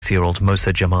26-year-old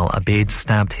Mosa Jamal Abid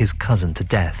stabbed his cousin to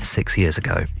death 6 years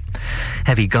ago.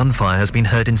 Heavy gunfire has been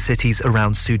heard in cities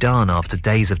around Sudan after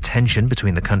days of tension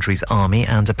between the country's army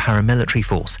and a paramilitary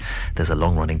force. There's a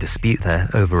long-running dispute there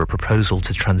over a proposal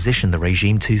to transition the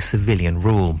regime to civilian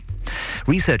rule.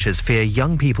 Researchers fear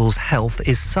young people's health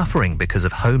is suffering because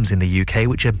of homes in the UK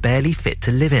which are barely fit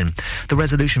to live in. The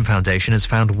Resolution Foundation has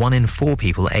found 1 in 4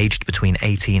 people aged between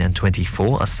 18 and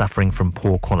 24 are suffering from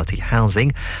poor quality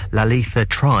housing. Lalitha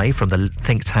Try from the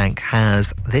think tank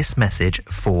has this message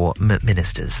for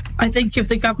ministers. I think if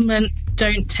the government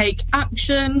don't take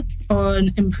action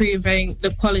on improving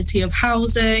the quality of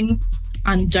housing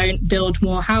and don't build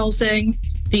more housing,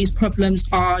 these problems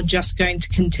are just going to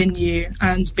continue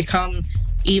and become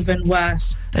even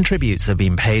worse. And tributes have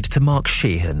been paid to Mark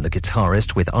Sheehan, the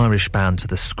guitarist with Irish band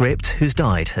The Script, who's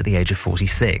died at the age of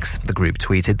 46. The group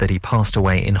tweeted that he passed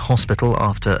away in hospital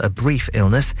after a brief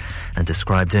illness and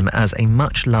described him as a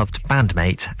much-loved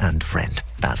bandmate and friend.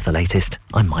 That's the latest.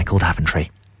 I'm Michael Daventry.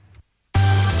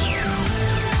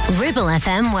 Ribble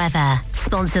FM weather,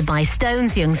 sponsored by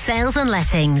Stones Young Sales and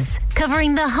Lettings,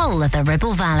 covering the whole of the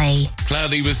Ribble Valley.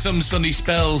 Cloudy with some sunny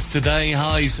spells today,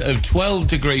 highs of 12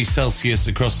 degrees Celsius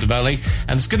across the valley,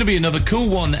 and it's going to be another cool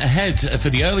one ahead for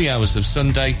the early hours of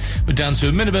Sunday. We're down to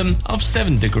a minimum of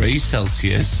 7 degrees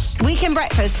Celsius. Weekend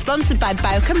Breakfast, sponsored by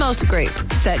Bowker Motor Group.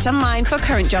 Search online for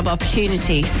current job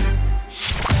opportunities.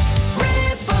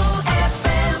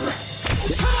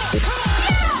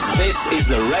 This is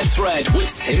The Red Thread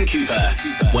with Tim Cooper,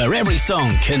 where every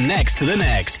song connects to the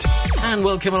next. And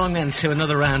welcome along then to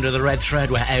another round of The Red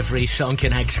Thread, where every song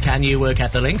connects. Can you work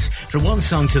out the links from one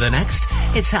song to the next?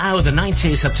 It's how the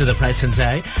 90s up to the present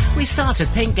day. We start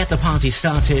at Pink, Get the Party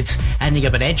Started, ending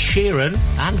up at Ed Sheeran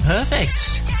and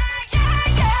Perfect. Tim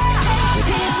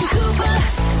Cooper,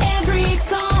 every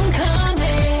song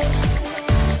connects.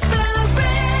 The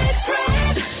Red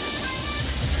Thread.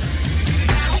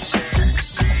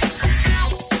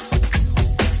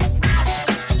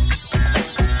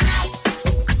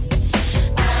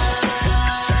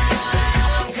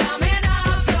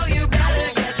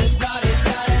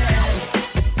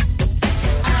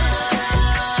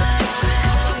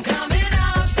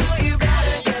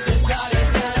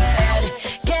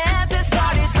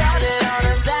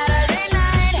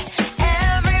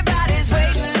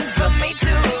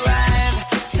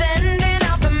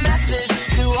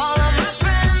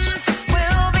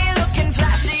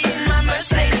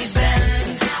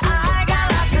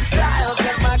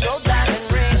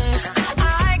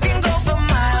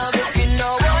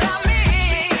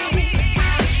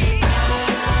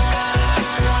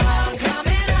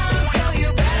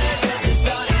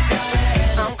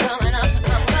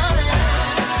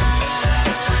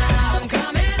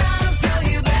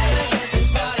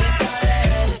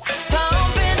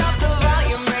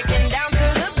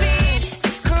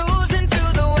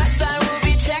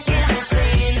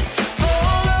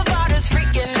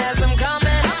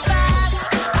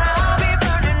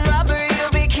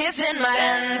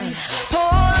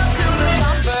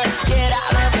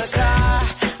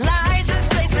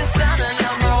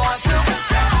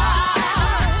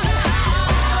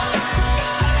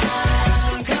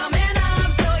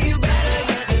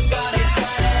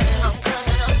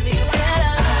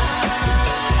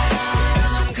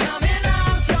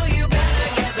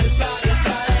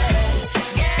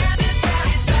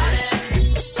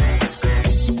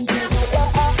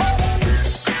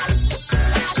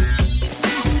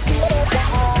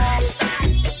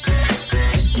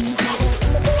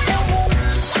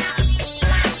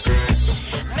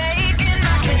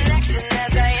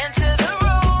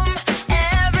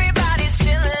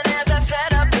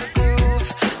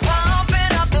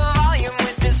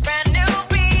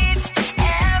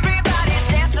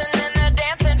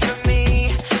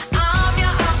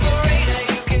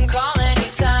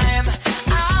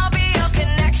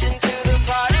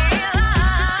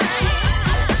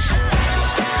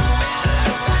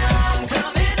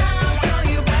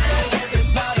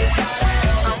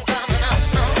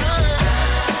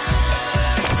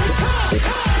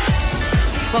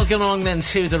 Welcome along then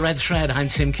to The Red Thread. I'm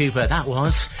Tim Cooper. That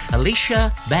was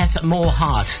Alicia Beth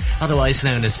Morehart, otherwise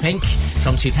known as Pink,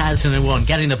 from 2001,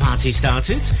 getting the party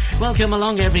started. Welcome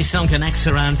along, every song connects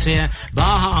around here.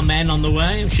 Baha Men on the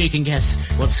way, I'm sure you can guess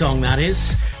what song that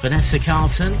is. Vanessa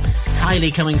Carlton,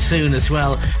 Kylie coming soon as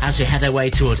well, as we head our way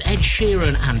towards Ed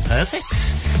Sheeran and Perfect.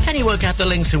 Can you work out the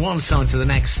links from one song to the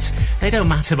next? They don't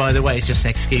matter, by the way, it's just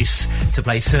an excuse to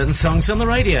play certain songs on the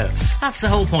radio. That's the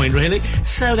whole point, really.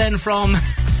 So then, from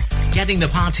getting the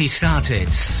party started.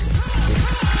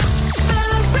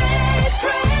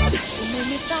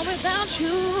 Without you.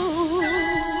 Yo,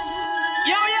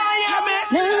 yo,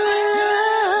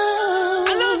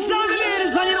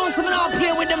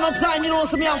 with them no time, you know,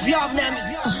 so me have to have them.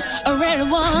 A red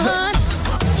one.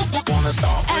 Wanna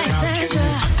stop Alexandra.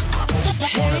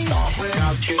 Wanna stop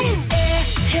without you.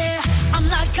 I'm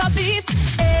like a beast.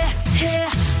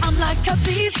 I'm like a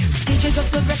beast. DJ drop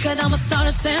the record, I'ma start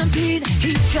a stampede.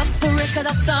 He drop the record,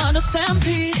 I start a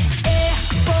stampede.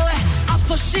 Boy, I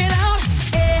push it out.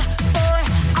 Boy,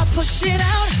 I push it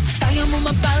out. I am on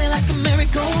my body like a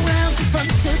merry-go-round. Front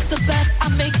to the back, I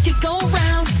make it go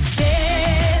round.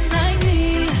 Get like me.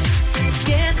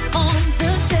 Get on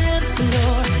the dance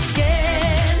floor.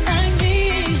 Get like me.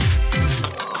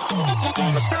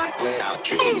 Wanna stop without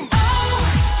you. Oh,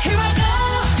 here I go.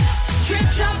 Drip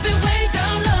dropping way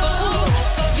down low.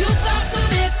 You got to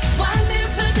miss, wind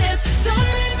into this. Don't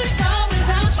leave me down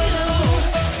without you.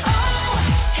 Oh,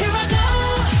 here I go.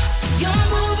 You're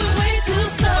moving way too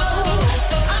slow.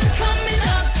 I'm coming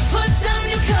up, put down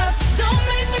your cup. Don't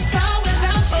make me stop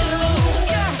without you.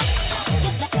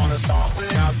 Wanna stop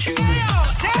without you.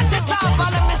 Set it off,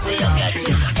 let me see you get it.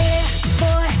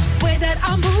 Boy, way that I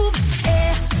move.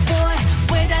 Boy,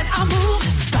 way that I move.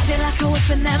 Body like a whip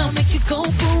and that'll make you go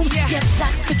boom. Get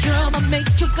like a drum, I'll make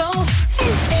you go.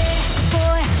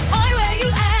 Boy, oi, where you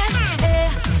at?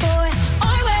 Boy,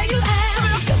 oi, where you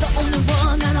at? You're the only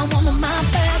one that I want on my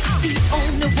back. The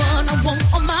only one I want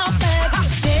on my back.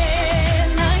 Get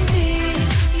like me.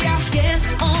 Get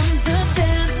on the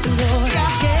dance floor.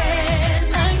 Get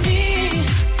like me.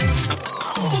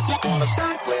 Wanna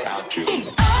stop without you.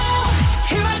 Oh,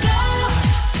 here I go.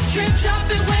 Drip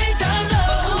dropping way down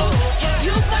low.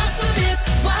 You got to miss,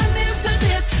 wind into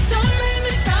this. Don't let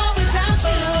me stop without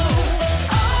you.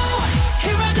 Oh,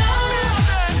 here I go.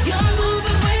 You're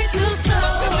moving way too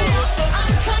slow.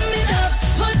 I'm coming up,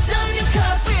 put down your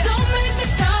cup. Don't make me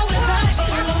stop without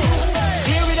you.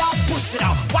 Hear it out, push it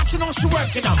out. Watching how she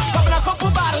working out. Popping a couple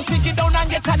bottles, take it down and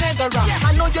get another round. I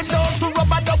know you love to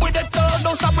rub it up with a thug.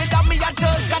 Don't stop without me, I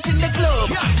just got in the club.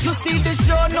 You steal the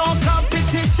show, no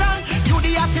competition. You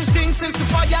the hottest thing since the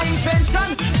fire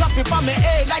invention. Drop it on me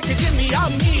head like you give me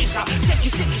amnesia.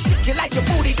 Shake it like your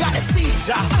booty got a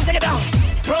seizure. Take it down.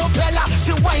 Propeller,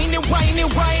 she whine.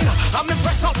 I'm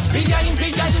impressed up behind.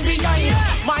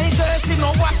 My girl, she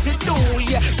know what to do,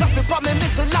 yeah. Drop it on me,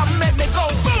 missile, and make me go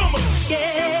boom.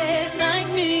 Get like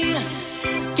me.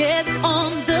 Get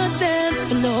on the dance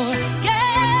floor.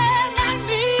 Get like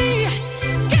me.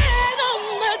 Get on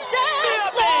the dance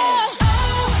floor. Oh,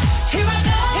 here I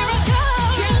go.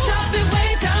 Drip dropping way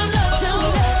down low.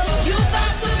 You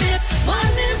about to miss,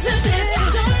 wind into this.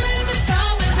 Don't let me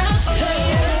stop without you.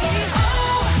 Oh,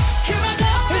 here I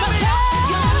go.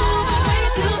 You're moving way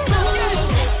too slow.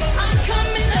 I'm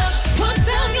coming up, put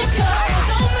down your cup.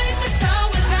 Don't make me stop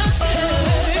without you.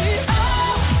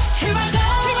 Oh, here I go.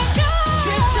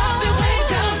 Drip dropping way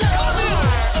down low.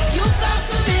 You about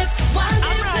to miss, wind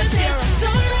into this.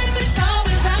 Don't let me stop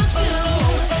without you.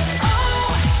 Oh,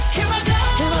 here I go.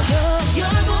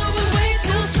 You're moving way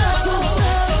too slow.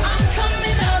 I'm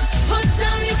coming up, put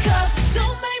down your cup.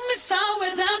 Don't make me stop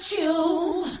without you.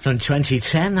 From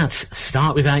 2010, that's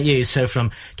Start Without You. So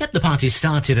from Get the Party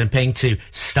Started and Pink to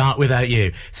Start Without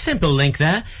You. Simple link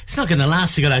there. It's not going to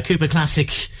last. We've got our Cooper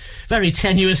Classic, very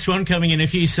tenuous one coming in a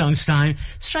few songs' time.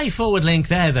 Straightforward link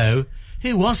there, though.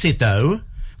 Who was it, though?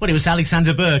 Well, it was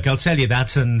Alexander Burke, I'll tell you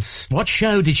that. And what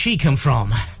show did she come from?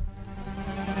 The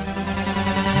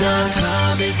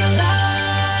club is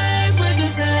alive with the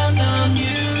sound of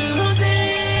music.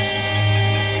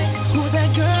 Who's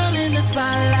that girl in the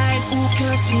spotlight? Ooh,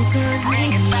 'cause she turns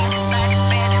me on.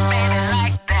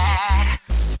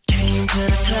 Came to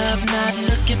the club not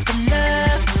looking for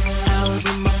love. I was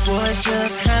with my boys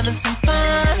just having some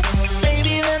fun.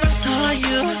 Baby, then I saw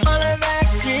you, all of that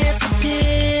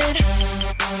disappeared.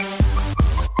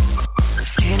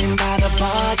 Sitting by the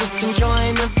bar, just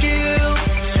enjoying the view.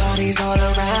 Shorties all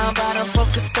around, but I'm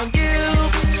focused on you.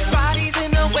 Body's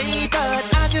in the way, but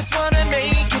I just wanna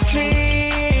make it clear.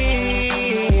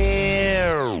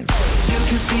 You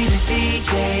could be the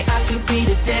DJ, I could be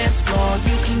the dance floor.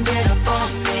 You can get up on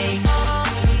me.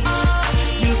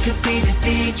 You could be the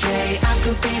DJ, I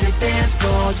could be the dance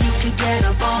floor. You could get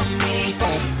up on me.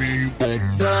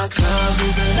 The club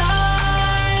is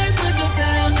alive with the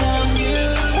sound of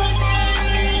music.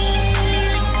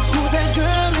 That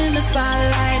girl in the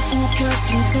spotlight, ooh, 'cause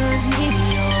she turns me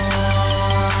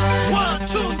on. 1,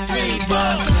 2, 3, 4. The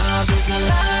club is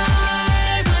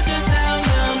alive with the sound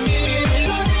of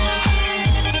music.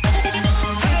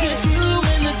 Look at you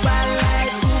in the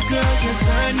spotlight, ooh, girl, you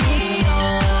turn me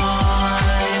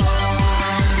on.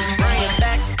 Bring it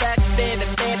back, baby,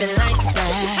 like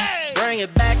that. Hey! Bring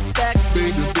it back,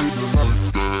 baby, like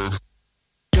that.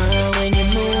 Girl, when you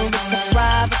move, it's a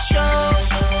private show.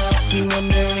 Got me in the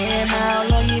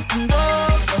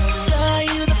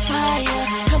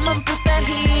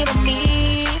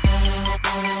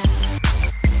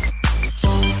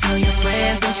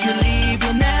dance, don't you leave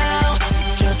you now.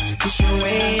 Just push your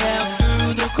way out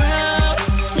through the crowd.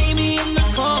 Meet me in the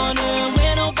corner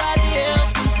where nobody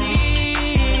else can see.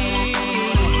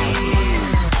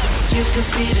 You could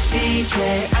be the DJ,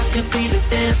 I could be the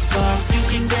dance floor. You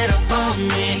can get up on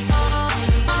me.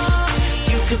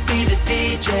 You could be the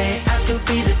DJ, I could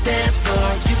be the dance floor.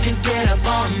 You can get up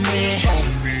on me.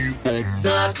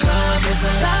 The club is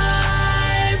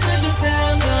alive with the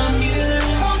sound of music.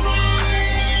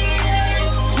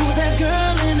 Who's that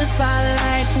girl in the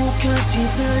spotlight? Who, 'cause she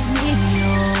turns me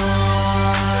on.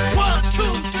 1,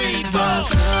 2, 3, 4.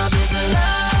 The club is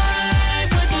alive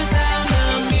with the sound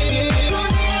of music.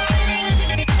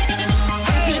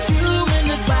 Look at you in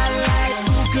the spotlight.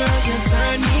 Who, girl, can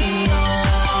turn me on.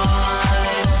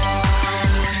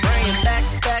 Bring it back,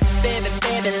 back, baby,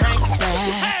 baby, like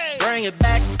that. Bring it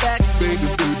back, back, baby,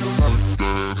 baby, like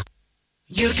that.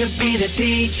 You could be the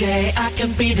DJ, I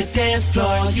can be the dance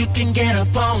floor. You can get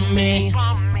up on me.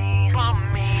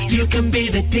 You can be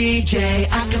the DJ,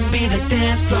 I can be the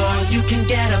dance floor. You can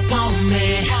get up on me.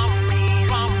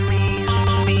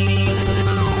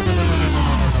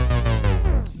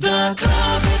 The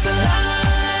club is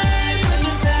alive with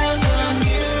the sound of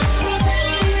music.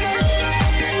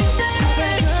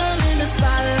 That girl in the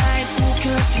spotlight, who,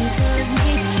 'cause she turns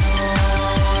me on.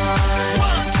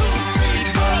 1, 2, 3,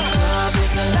 4. The club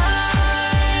is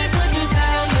alive with the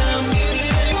sound of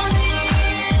music.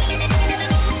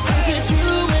 Look at you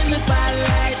in the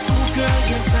spotlight, who, girl,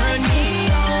 can turn me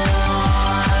on.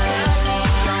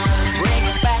 Bring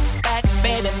it back, back,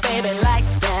 baby, baby, like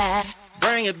that.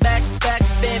 Bring it back, back,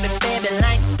 baby, baby,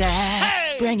 like that.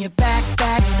 Bring it back,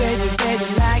 back, baby, baby,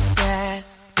 like that.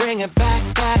 Bring it back,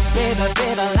 back, baby,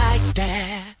 baby, like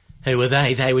that. Who were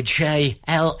they? They were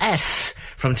JLS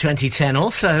from 2010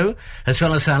 also, as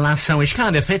well as our last song, which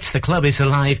kind of fits. The club is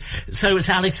alive. So it's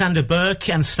Alexander Burke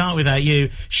and Start Without You.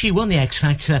 She won the X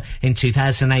Factor in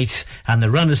 2008, and the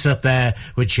runners up there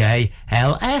were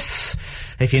JLS.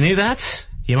 If you knew that,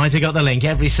 you might have got the link.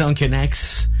 Every song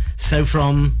connects. So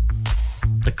from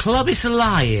The Club is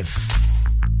Alive.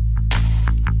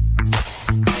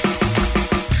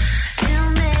 You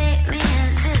make me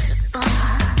invisible,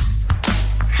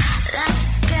 like the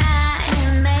sky, you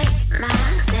make my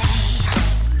day,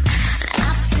 and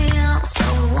I feel so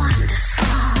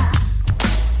wonderful.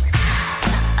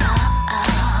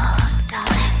 Oh,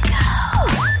 don't let go.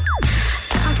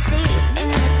 I'm deep in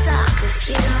the dark of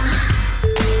you.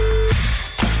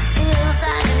 It feels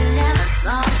like I never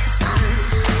saw the sun.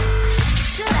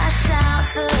 Should I shout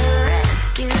for the rest?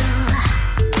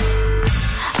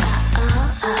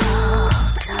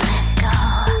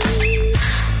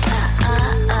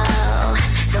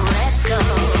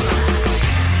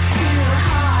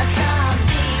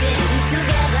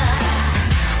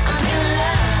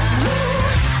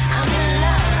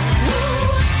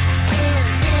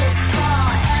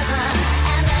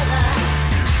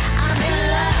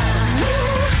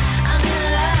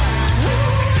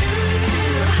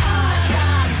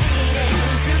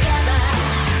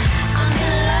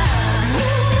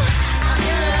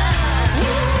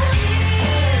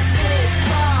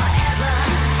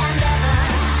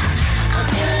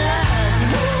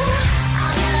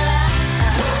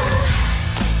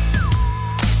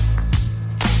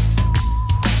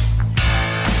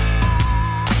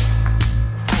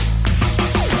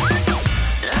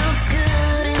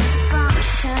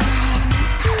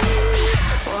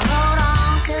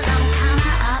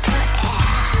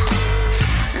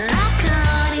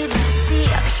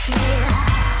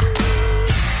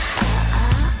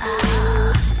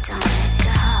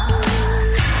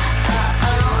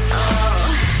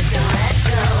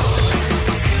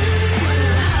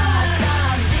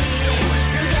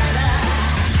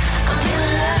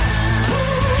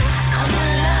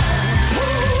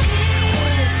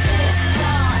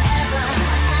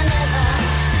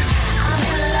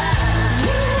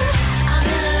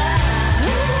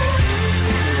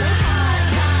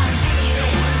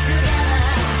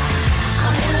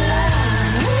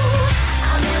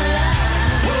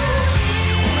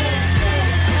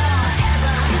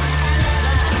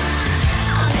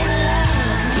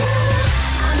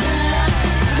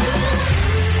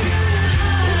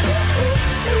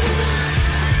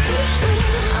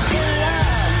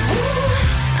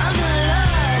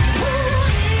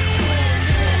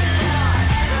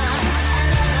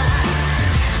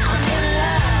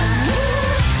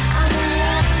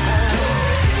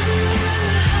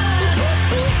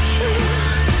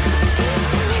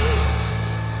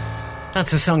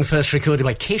 That's a song first recorded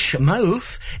by Kish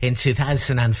Mauve in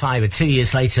 2005, and 2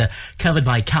 years later covered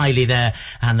by Kylie there,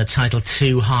 and the title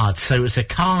Two Hearts. So it was a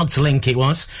cards link, it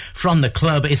was, from the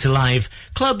Club Is Alive.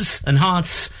 Clubs and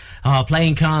hearts are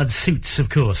playing cards, suits, of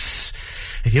course.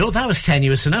 If you thought that was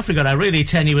tenuous enough, we've got a really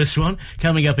tenuous one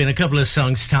coming up in a couple of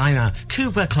songs' time. A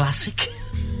Cooper classic.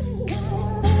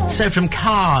 So from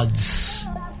Cards,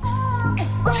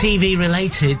 TV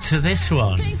related to this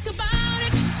one.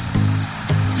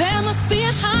 There must be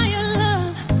a higher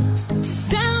love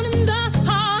down in the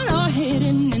heart or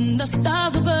hidden in the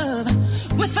stars above.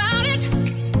 Without it,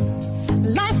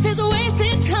 life is a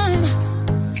wasted time.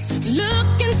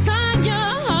 Look inside your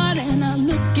heart and I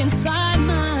look inside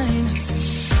mine.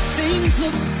 Things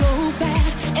look so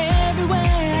bad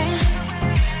everywhere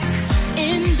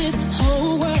in this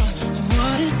whole world.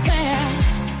 What is fair?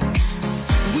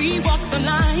 We walk the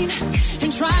line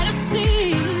and try to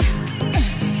see,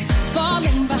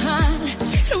 falling behind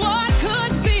what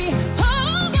could be.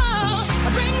 Oh,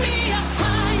 bring me a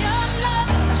higher love.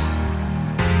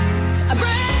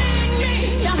 Bring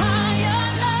me a higher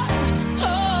love.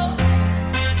 Oh,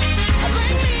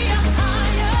 bring me a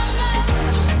higher love.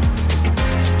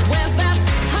 Where's that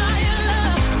higher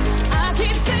love I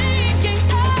keep thinking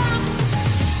of?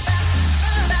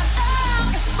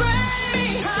 Bring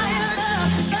me higher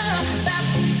love.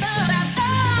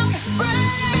 Bring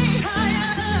me higher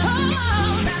love.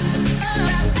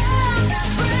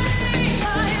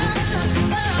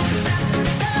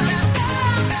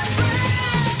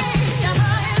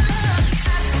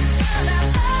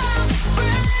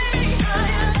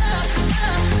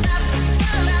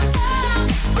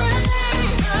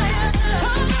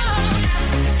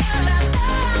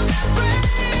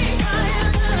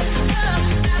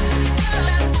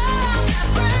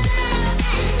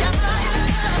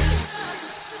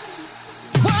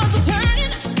 Worlds are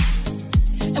turning,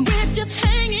 and we're just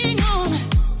hanging on,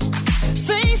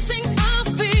 facing our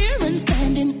fear and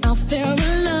standing out there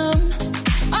alone.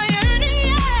 I yearning,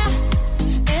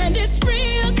 yeah, and it's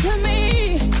real to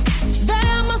me.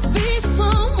 There must be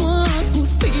someone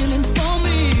who's feeling for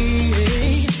me.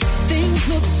 Things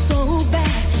look so bad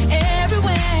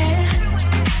everywhere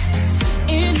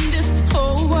in this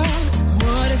whole world.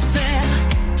 What is fair?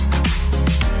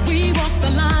 We walk the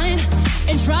line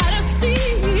and try to see,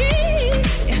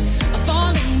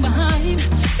 falling behind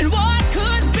and what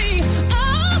could be.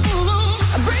 Oh,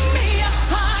 bring me a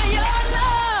higher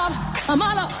love,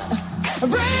 my Lord.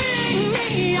 Bring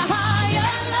me a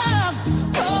higher love.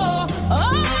 Oh,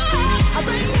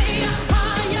 bring me a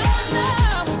higher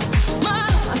love, my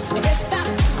Lord. It's that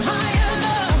higher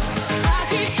love I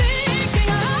keep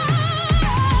thinking of.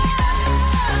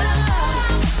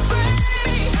 Bring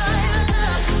me higher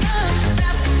love.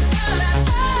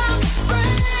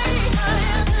 Bring me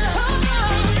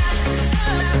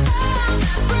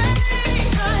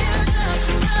higher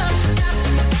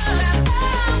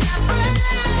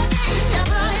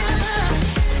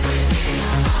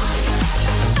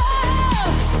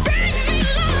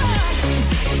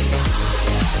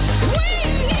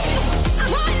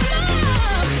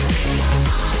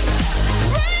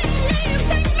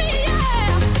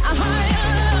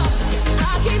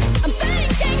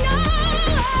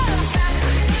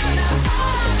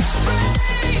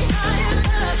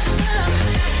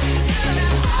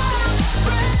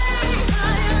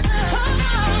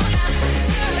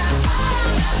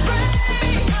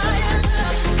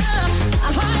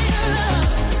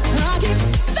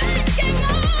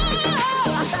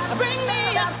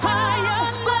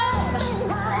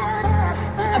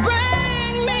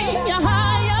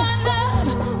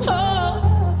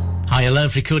Higher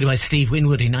Love, recorded by Steve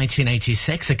Winwood in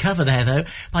 1986. A cover there, though,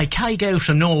 by Kygo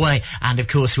from Norway and, of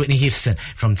course, Whitney Houston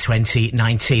from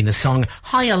 2019. The song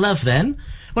Higher Love, then.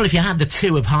 Well, if you had the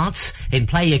two of hearts in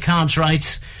Play Your Cards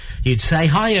Right, you'd say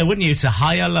higher, wouldn't you, to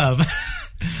Higher Love?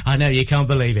 I know, you can't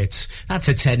believe it. That's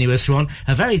a tenuous one.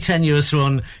 A very tenuous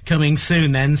one coming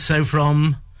soon, then. So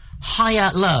from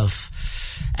Higher Love,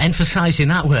 emphasising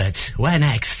that word. Where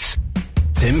next?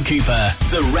 Tim Cooper,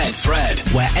 The Red Thread,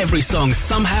 where every song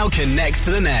somehow connects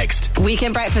to the next.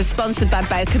 Weekend Breakfast sponsored by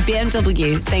Bowker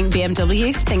BMW. Think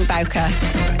BMW, think Bowker.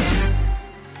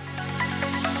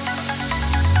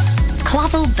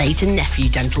 Clavel Bait and Nephew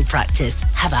Dental Practice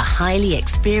have a highly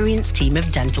experienced team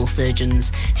of dental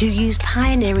surgeons who use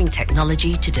pioneering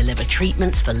technology to deliver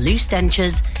treatments for loose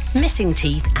dentures, missing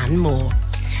teeth and more.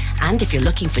 And if you're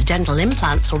looking for dental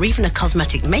implants or even a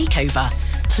cosmetic makeover,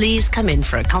 please come in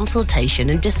for a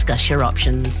consultation and discuss your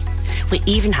options. We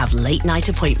even have late night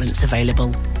appointments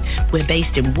available. We're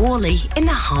based in Worley in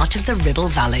the heart of the Ribble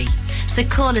Valley. So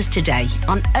call us today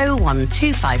on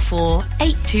 01254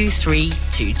 823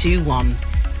 221.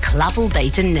 Clavel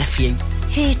Bait and Nephew,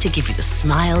 here to give you the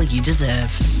smile you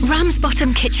deserve.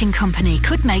 Ramsbottom Kitchen Company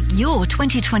could make your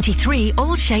 2023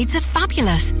 all shades of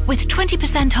fabulous with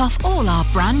 20% off all our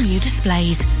brand new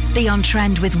displays. Be on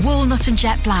trend with walnut and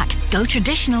jet black. Go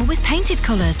traditional with painted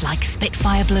colours like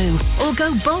Spitfire Blue. Or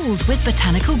go bold with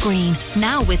botanical green.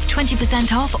 Now with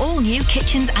 20% off all new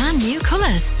kitchens and new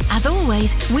colours. As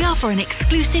always, we offer an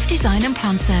exclusive design and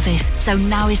plan service. So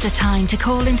now is the time to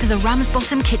call into the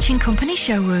Ramsbottom Kitchen Company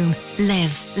showroom.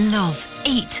 Live, love,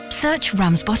 eat. Search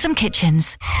Ramsbottom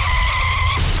Kitchens.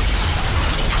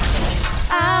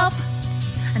 Help!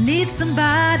 I need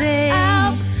somebody.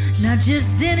 Help! Not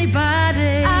just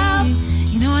anybody. Help!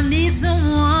 You know I need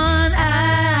someone.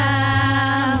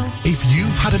 Help! If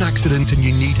you've had an accident and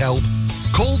you need help,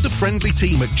 call the friendly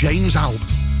team at James Alp.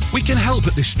 We can help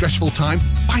at this stressful time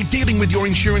by dealing with your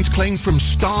insurance claim from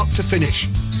start to finish.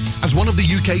 As one of the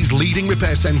UK's leading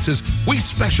repair centres, we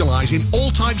specialise in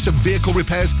all types of vehicle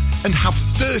repairs and have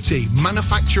 30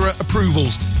 manufacturer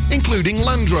approvals, including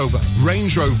Land Rover,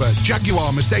 Range Rover,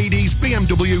 Jaguar, Mercedes,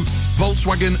 BMW,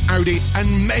 Volkswagen, Audi and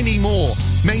many more,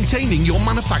 maintaining your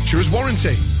manufacturer's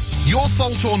warranty. Your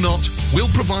fault or not, we'll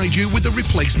provide you with a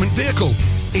replacement vehicle.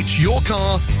 It's your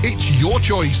car, it's your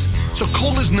choice. So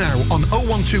call us now on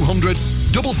 01200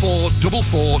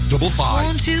 444455.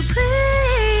 Won't you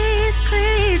please,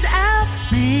 please help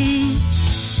me?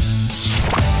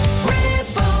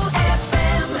 Ribble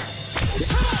FM.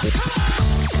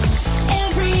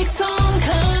 Every song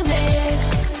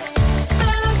connects.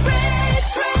 The Red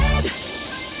Thread.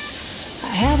 I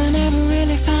haven't ever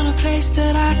really found a place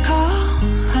that I call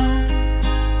home.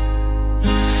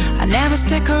 I never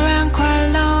stick around quite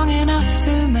long enough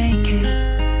to make it.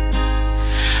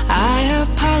 I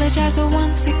apologize, but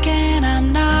once again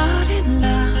I'm not in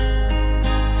love.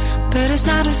 But it's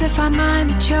not as if I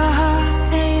mind that your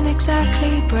heart ain't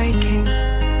exactly breaking.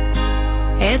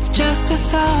 It's just a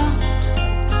thought,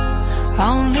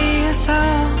 only a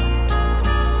thought.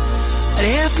 But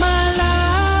if my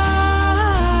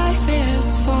life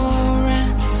is for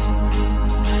rent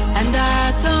and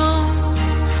I don't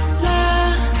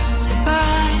learn to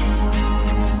buy,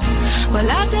 well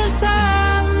I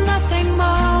deserve nothing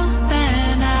more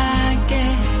than I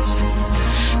get.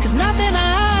 'Cause nothing I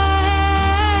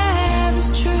have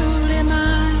is truly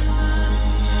mine.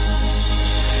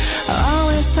 I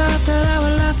always thought that I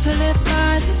would love to live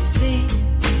by the sea,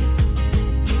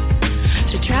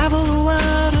 to travel the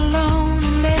world alone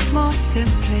and live more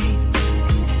simply.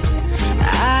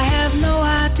 I have no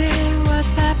idea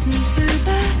what's happened to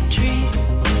that dream,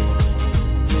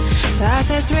 'cause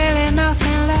there's really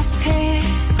nothing left here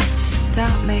to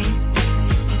stop me.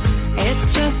 It's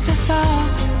just a thought,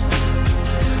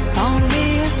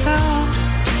 only a thought.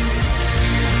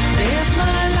 If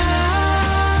my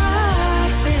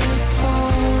life is for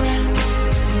rent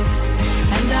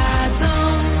and I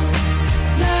don't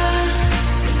learn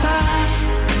to buy,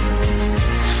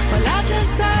 well I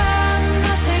deserve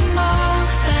nothing more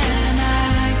than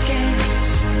I get.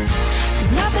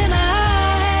 'Cause nothing I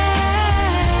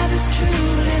have is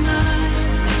truly mine.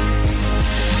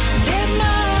 If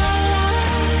my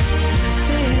life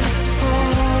is for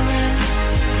rent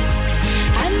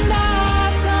and I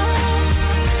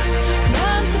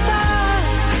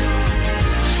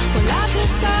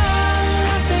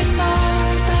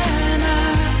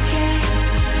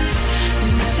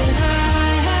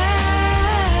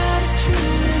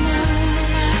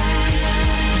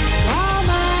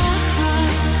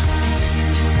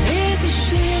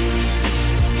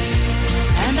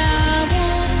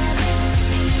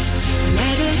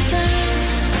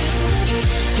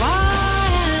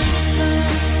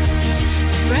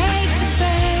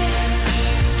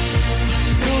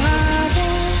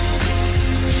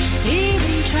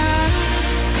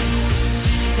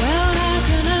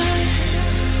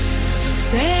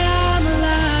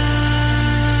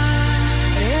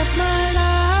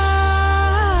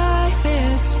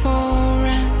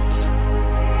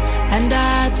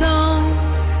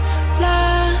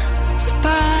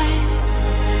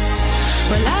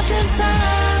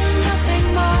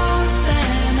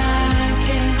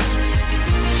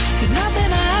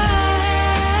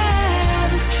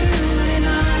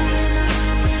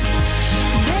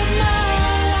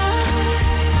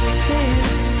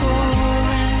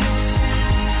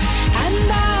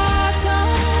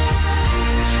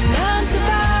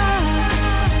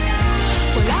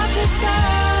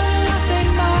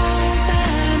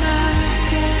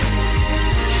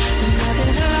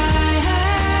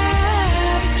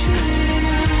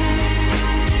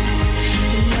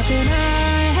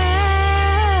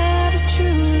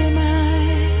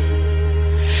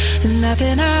There's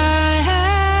nothing I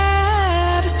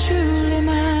have is truly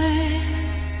mine.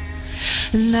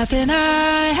 There's nothing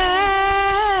I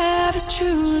have is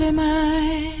truly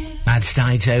mine. That's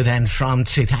Dido then from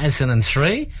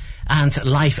 2003 and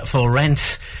Life for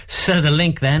Rent. So the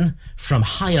link then from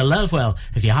Hire Love. Well,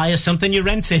 if you hire something, you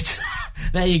rent it.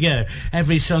 There you go.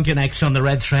 Every song connects on the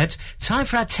red thread. Time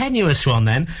for our tenuous one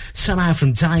then. Somehow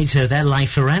from Dido, their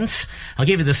Life for Rent. I'll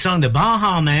give you the song The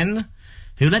Baha Men,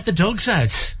 Who Let the Dogs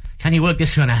Out. Can you work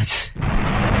this one out?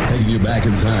 Taking you back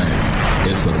in time.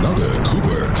 It's another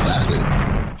Cooper classic.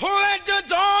 Who let the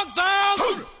dogs out?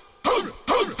 Who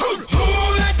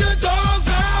let the dogs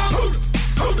out?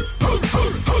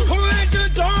 Who let the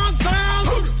dogs out?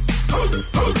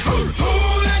 Who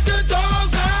let the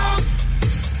dogs out?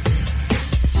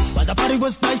 Well, the party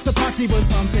was nice, the party was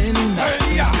pumping.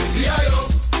 Hey, yeah.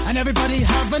 And everybody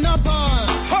having a ball.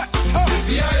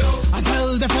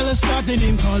 Until the fellas started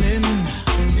name calling.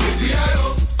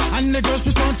 And the girls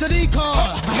respond to the call.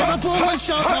 I have a woman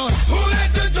shout out. Who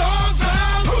let the dogs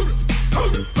out? Who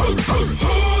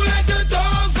let the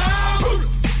dogs out?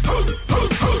 Who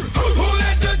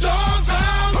let the dogs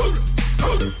out?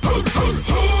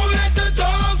 Who let the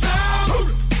dogs out?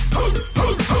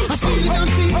 I see the damn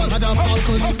people had a ball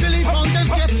cause Billy Fountains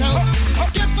get out.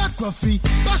 Get back, Gruffy,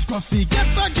 bash Gruffy, get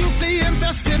back, you flea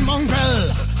infested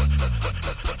mongrel.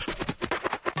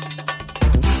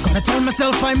 I tell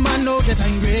myself I'm man, no get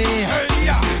angry. Hey,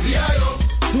 yeah.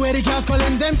 280 cars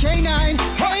calling them K9.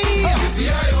 Hey,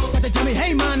 but they tell me,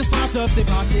 hey man, start up the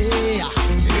party.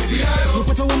 You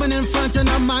put a woman in front and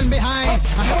a man behind.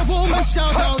 I have a woman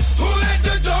shout out. Who let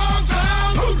the dogs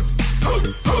out? Who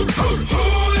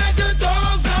let the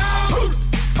dogs out?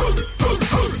 Who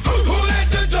let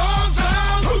the dogs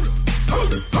out?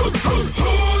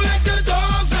 Who let the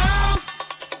dogs out?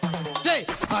 Say,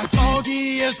 a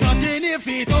doggy is nothing if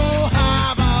he don't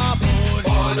have a bone.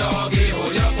 Oh, doggy,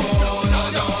 hold your phone. Oh,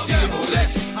 doggy, hold it.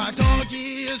 A doggy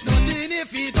is nothing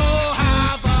if he don't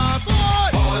have a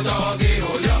bone. Oh, doggy,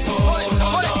 hold your phone.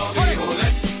 Oh, doggy, hold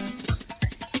it.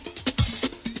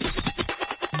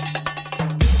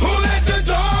 Who let the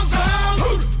dogs out?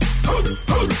 Who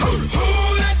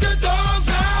let the dogs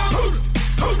out?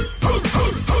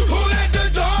 Who let the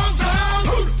dogs out?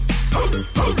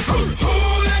 Who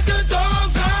let the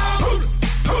dogs out?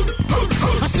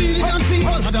 I see the damn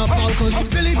people had a ball cause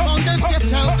Billy Fountains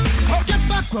get out. Get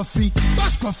back, Gruffy,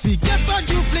 bash Gruffy, get back,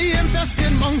 you flea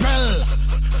infested mongrel.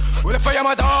 What if I am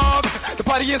a dog? The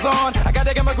party is on. I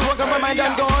gotta get my groove on, got my mind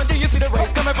I'm gone. Do you see the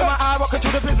rays coming from my eye? Walking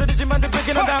through the prison, Digimon is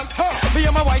breaking them down. Me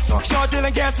and my white talk, short,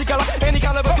 dealing, gassy color. Any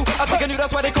caliber, too. I think I knew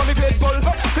that's why they call me Pitbull.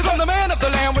 Cause I'm the man of the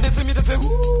land when it's to me to say, ooh.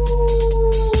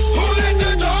 Who let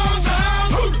the dogs out?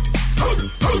 Who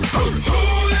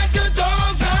let the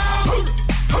dogs out? Who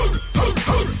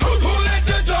let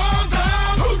the dogs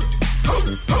out? Who let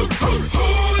the dogs out? Who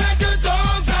let the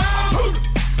dogs out?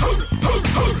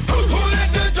 Who let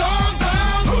the dogs out? Who let the dogs out?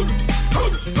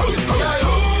 Who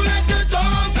let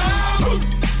the dogs out? Who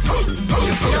let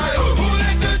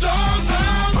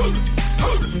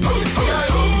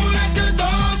the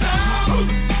dogs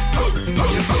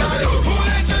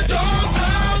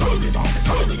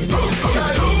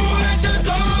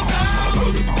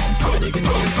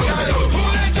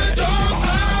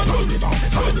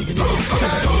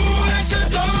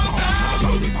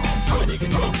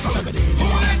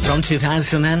From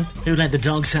 2000 then, Who Let the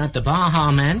Dogs Out? The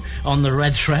Baha Men on the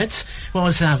red threads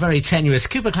was a very tenuous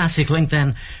Cooper Classic link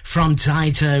then from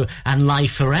Dido and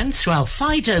Life for Rent. Well,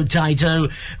 Fido Dido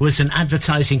was an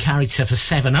advertising character for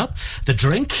 7-Up, the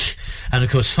drink, and of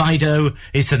course Fido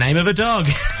is the name of a dog.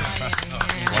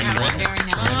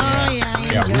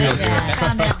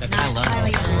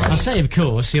 I say of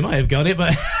course, you might have got it,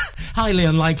 but highly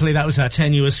unlikely. That was our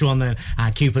tenuous one then,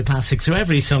 our Cooper Classic. So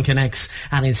every song connects,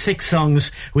 and in 6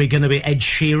 songs we're going to be Ed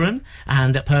Sheeran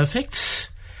and Perfect.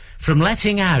 From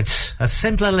Letting Out, a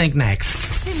simpler link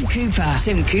next. Tim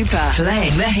Cooper,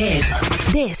 playing the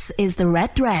hits. This is the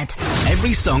Red Thread.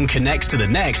 Every song connects to the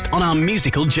next on our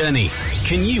musical journey.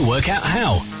 Can you work out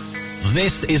how?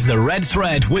 This is the Red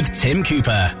Thread with Tim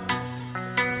Cooper.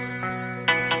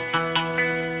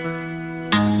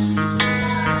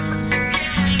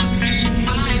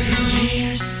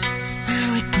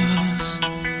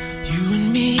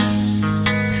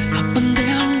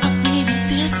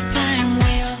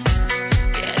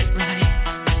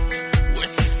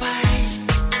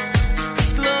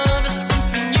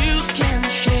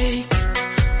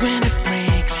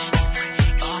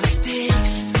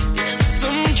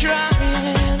 Trying.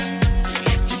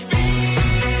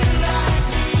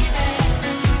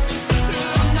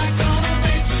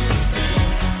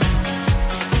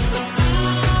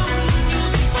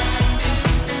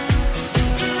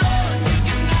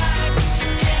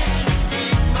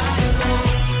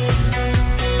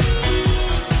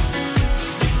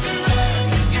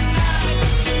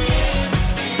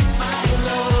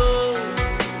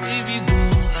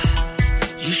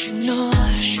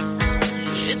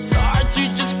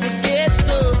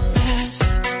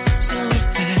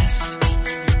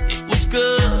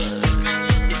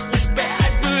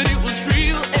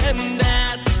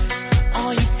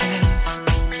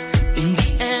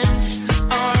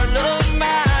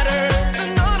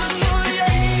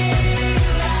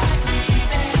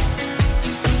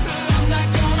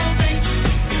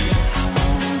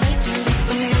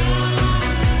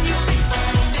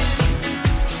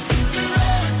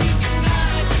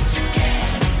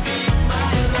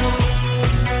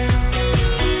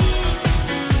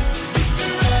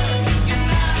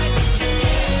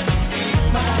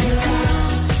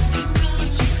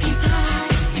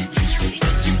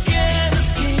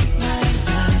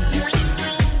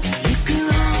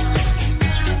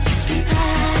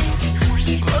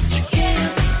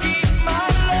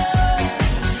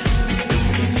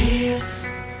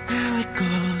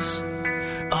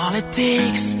 it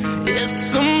takes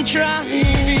is some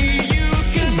trying.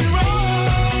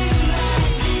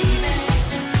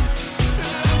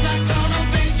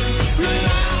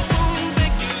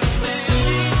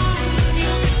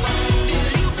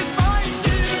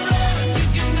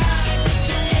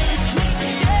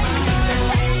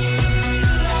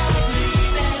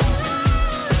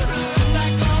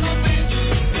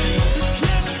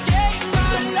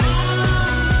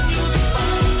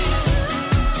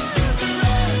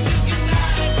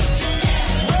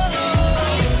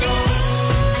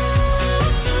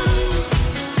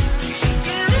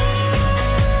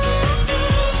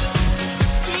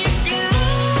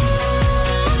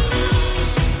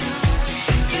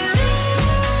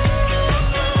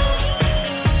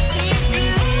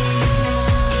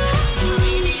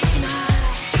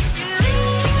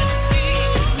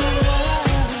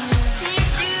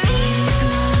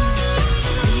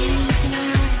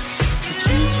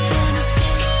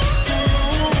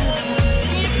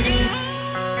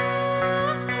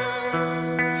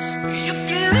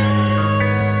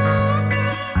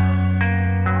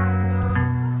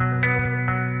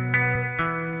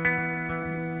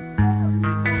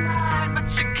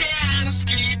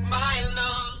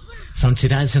 From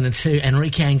 2002,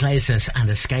 Enrique Iglesias and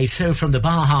Escape. So from the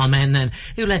Baha Men then,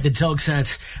 who let the dogs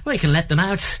out? We can let them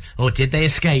out, or did they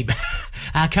escape?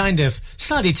 Our kind of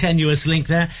slightly tenuous link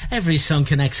there. Every song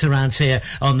connects around here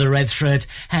on the Red Thread,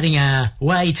 heading our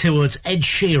way towards Ed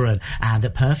Sheeran and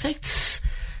the Perfects.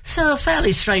 So a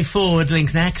fairly straightforward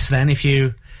link next then, if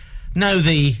you know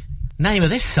the name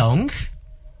of this song.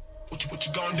 What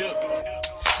you gonna do?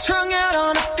 Strung out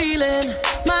on a feeling,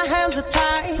 my hands are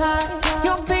tied.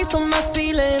 Your face on my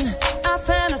ceiling, I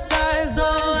fantasize.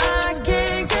 Oh, I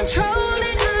can't control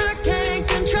it, I can't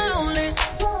control it.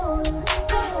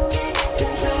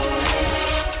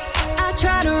 I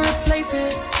try to replace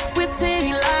it with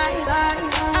city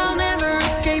lights. I'll never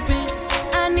escape it,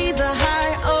 I need the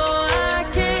high. Oh, I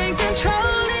can't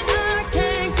control it, I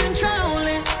can't control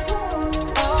it.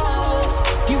 Oh,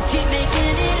 you keep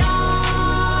making it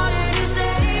harder to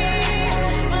stay,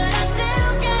 but I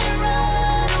still can't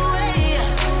run away.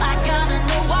 I gotta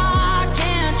know why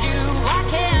can't you, why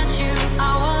can't you?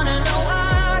 I wanna know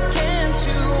why can't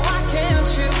you, why can't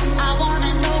you? I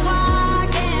wanna know why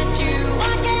can't you,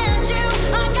 why can't you?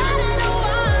 I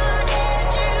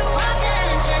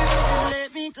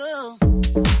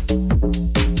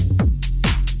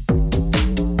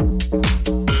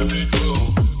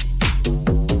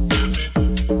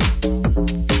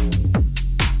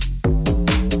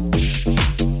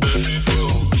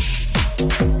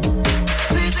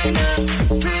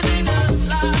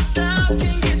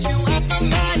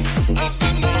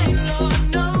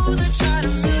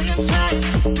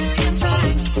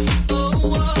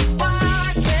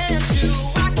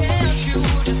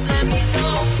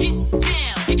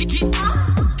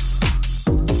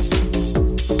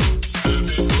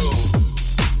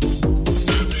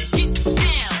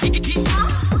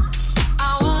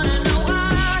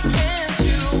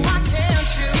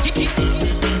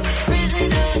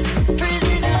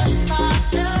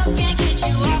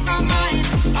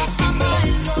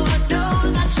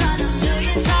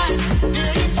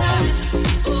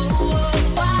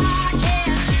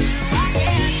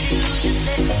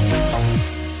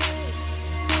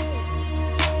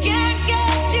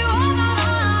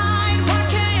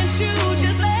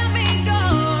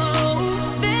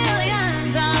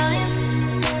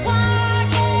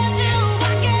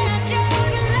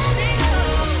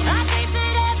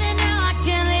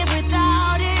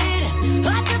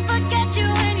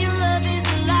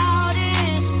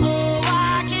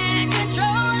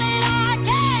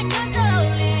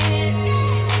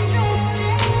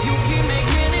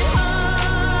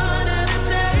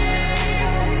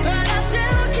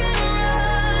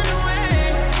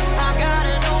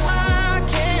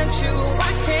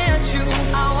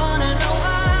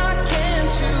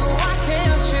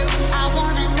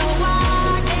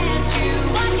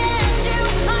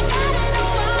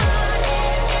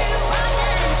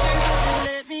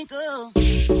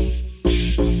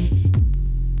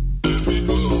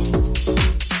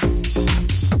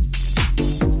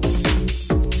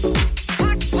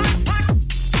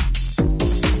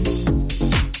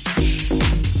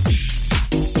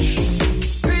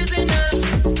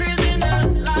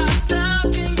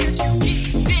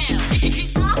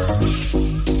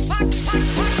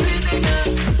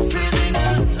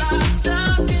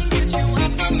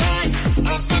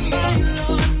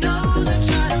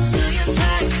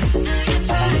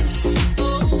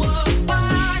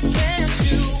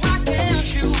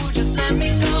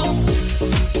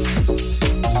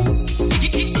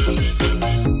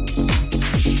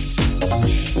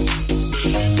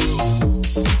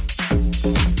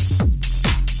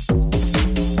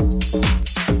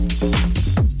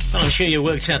sure you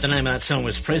worked out the name of that song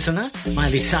was Prisoner.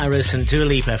 Miley Cyrus and Dua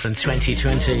Lipa from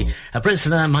 2020. A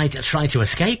prisoner might try to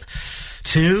escape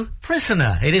to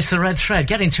prisoner. It is the Red Thread.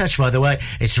 Get in touch, by the way.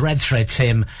 It's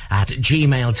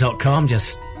redthreadtim@gmail.com.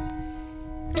 Just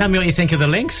tell me what you think of the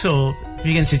links, or if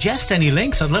you can suggest any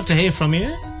links, I'd love to hear from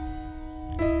you.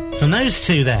 From those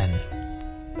two, then.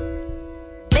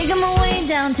 Making my way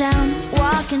downtown,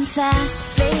 walking fast,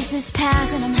 faces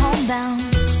pass and I'm homebound.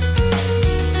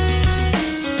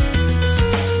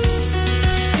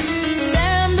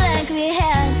 Staring blankly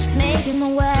ahead, just making my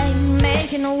way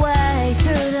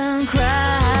through the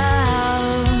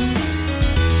crowd.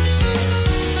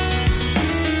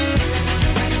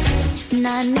 And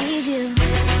I need you,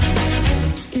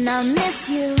 and I miss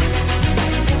you,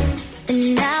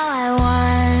 and now I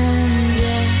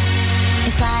wonder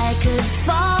if I could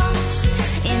fall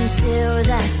into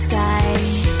the sky.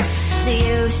 Do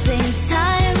you think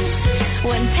time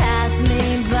would pass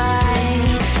me by?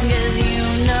 'Cause you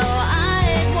know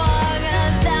I'd walk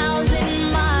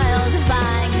 1,000 miles if I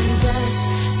could just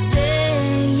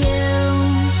see you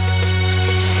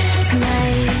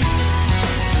tonight.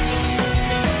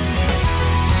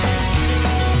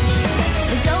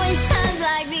 There's always times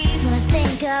like these when I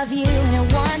think of you, and I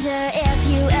wonder if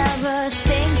you ever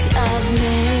think of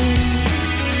me.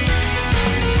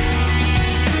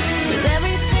 'Cause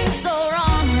everything's so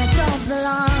wrong and I don't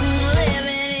belong,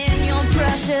 living in your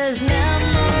precious memories.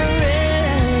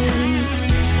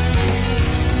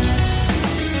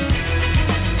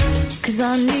 'Cause I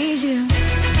need you,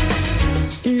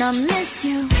 and I miss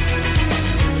you.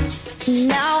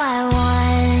 Now I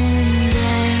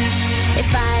wonder if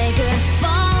I could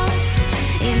fall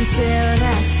into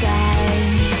the sky.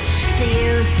 Do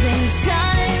you think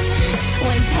time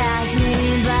would pass me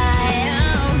by?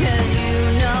 Oh, 'cause you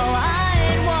know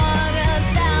I'd walk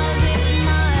 1,000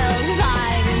 miles if I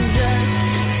could just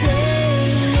see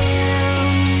you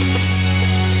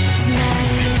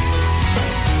tonight.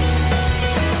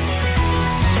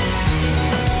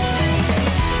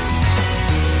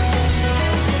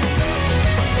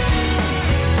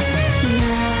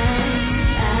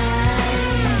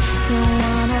 Don't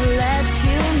wanna let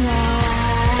you know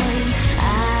I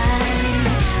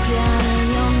drown in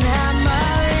your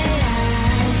memory.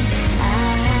 I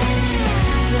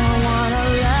don't wanna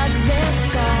let this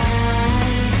go.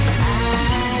 I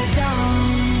don't.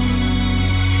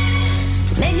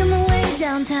 Making my way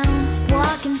downtown,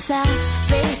 walking fast,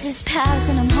 faces pass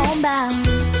and I'm homebound.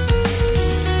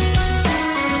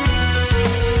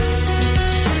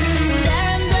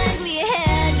 Staring blankly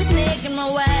ahead, just making my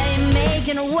way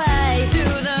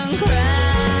through the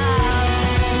crowd.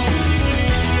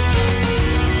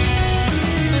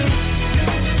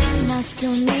 And I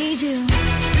still need you,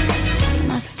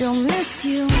 and I still miss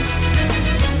you,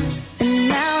 and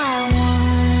now I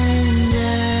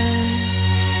wonder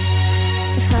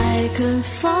if I could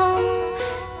fall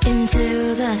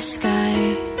into the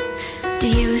sky. Do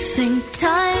you think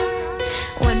time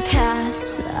would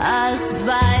pass us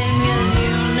by? 'Cause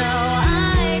you know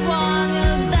I'd walk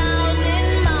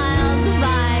 1,000 miles if I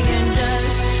could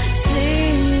just see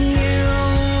you.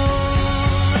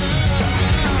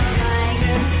 If I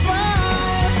could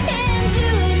fall into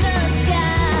the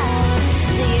sky.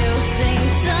 Do you think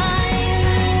time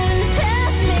would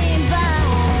pass me by?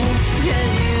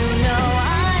 'Cause you know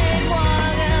I'd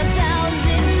walk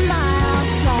 1,000 miles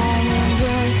if I could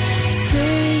just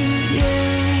see you.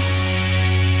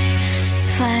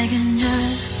 If I can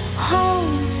just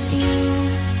hold you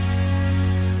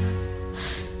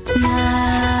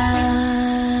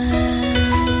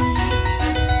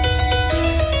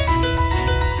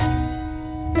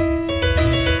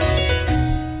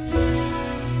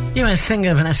US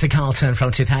singer Vanessa Carlton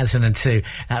from 2002.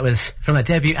 That was from her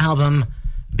debut album,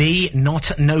 Be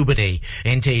Not Nobody.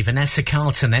 Indeed, Vanessa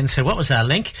Carlton then. So what was our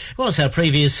link? What was our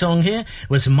previous song here? It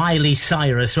was Miley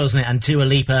Cyrus, wasn't it? And Dua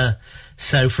Lipa.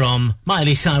 So from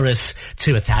Miley Cyrus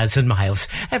to 1,000 miles.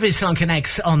 Every song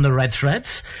connects on the Red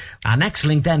Threads. Our next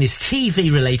link then is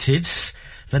TV related.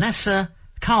 Vanessa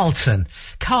Carlton.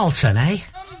 Carlton, eh?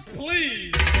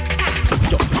 Please.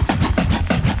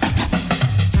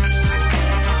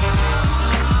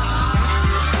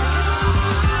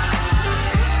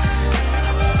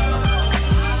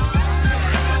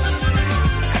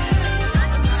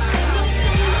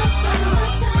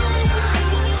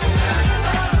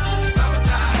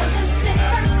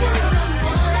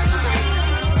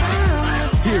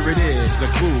 Here it is, a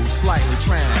groove slightly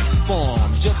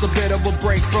transformed. Just a bit of a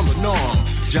break from the norm.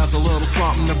 Just a little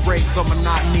something to break the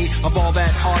monotony of all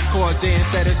that hardcore dance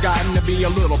that has gotten to be a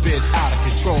little bit out of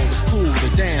control. It's cool to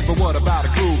dance, but what about a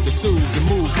groove that soothes and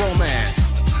moves romance?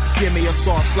 give me a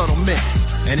soft, subtle mix.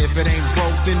 And if it ain't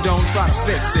broke, then don't try to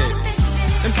fix it.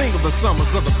 And think of the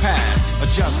summers of the past.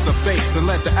 Adjust the bass and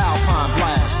let the Alpine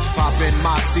blast. Pop in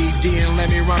my CD and let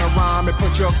me run a rhyme and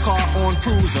put your car on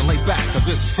cruise and lay back, cause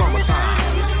it's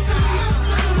summertime.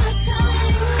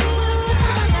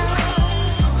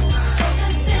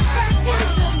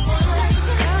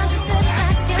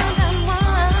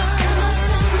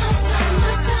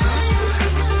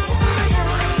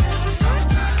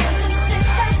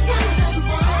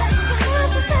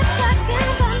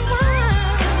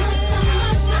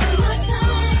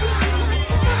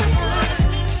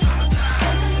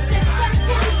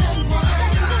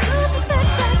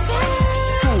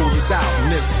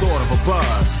 Sort of a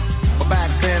buzz. But back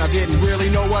then I didn't really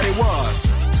know what it was.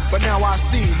 But now I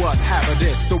see what happened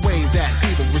is the way that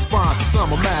people respond to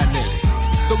summer madness.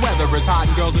 The weather is hot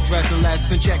and girls are dressing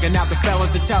less and checking out the fellas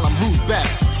to tell them who's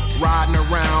best. Riding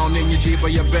around in your Jeep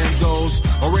or your Benzos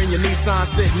or in your Nissan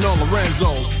sitting on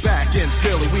Lorenzo's. Back in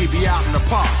Philly we be out in the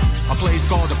park. A place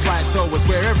called the Plateau is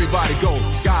where everybody go.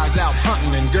 Guys out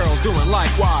hunting and girls doing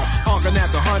likewise. Honking at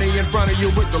the honey in front of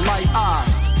you with the light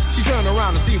eyes. She turn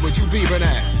around to see what you beeping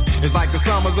at. It's like the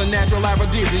summer's a natural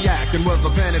aphrodisiac. And with a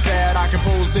pen and pad, I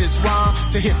compose this rhyme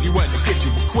to hit you and to get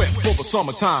you equipped for the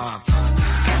summertime.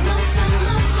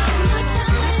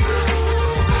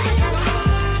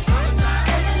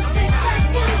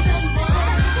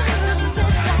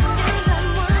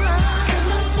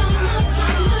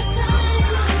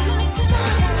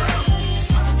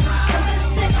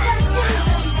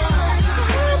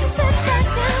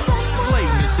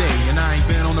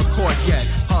 Yet,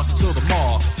 hustle to the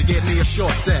mall to get me a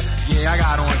short set. Yeah, I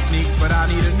got on sneaks, but I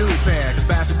need a new pair. Cause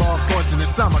basketball courts in the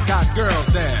summer got girls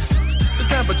there. The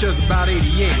temperature's about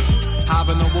 88.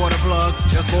 Hop in the water plug,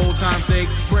 just for old time's sake.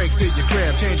 Break to your crib,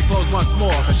 change your clothes once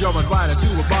more. Cause you're invited to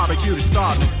a barbecue to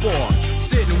start at 4.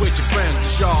 Sitting with your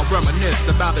friends, y'all reminisce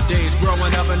about the days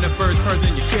growing up and the first person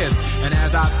you kiss. And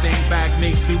as I think back,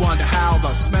 makes me wonder how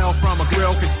the smell from a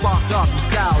grill can spark up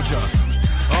nostalgia.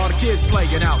 All the kids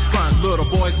playing out front, little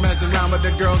boys messing around with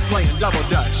the girls playing double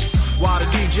dutch. While the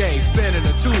DJ spinning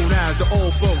a tune as the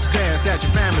old folks dance at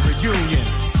your family reunion.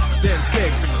 Then 6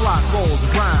 o'clock rolls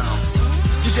around.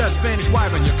 You just finished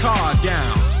wiping your car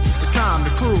down. It's time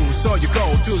to cruise, so you go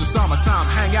to the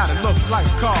summertime hangout. It looks like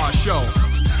a car show.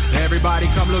 Everybody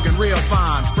come looking real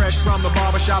fine, fresh from the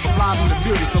barbershop or live from the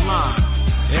beauty salon.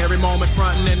 Every moment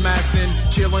frontin' and maxin',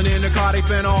 chillin' in the car, they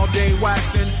spend all day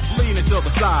waxin', leaning to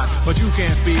the side, but you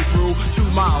can't speed through 2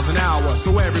 miles an hour,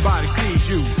 so everybody sees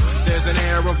you. There's an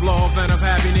air of love and of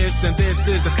happiness, and this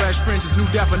is the Fresh Prince's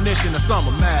new definition of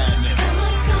summer madness.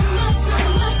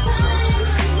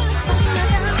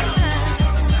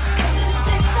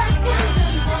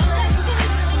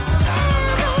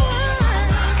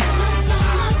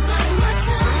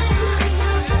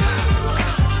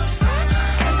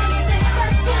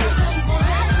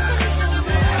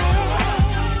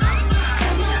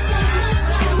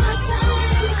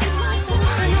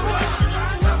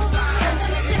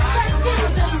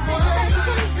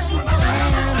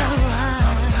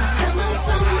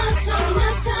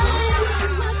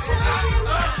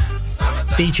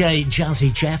 DJ Jazzy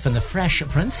Jeff and the Fresh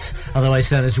Prince,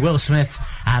 otherwise known as Will Smith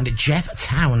and Jeff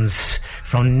Towns,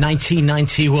 from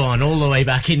 1991, all the way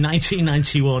back in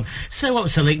 1991. So what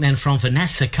was the link then from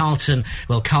Vanessa Carlton?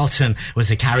 Well, Carlton was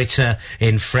a character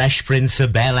in Fresh Prince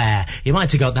of Bel-Air. You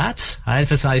might have got that. I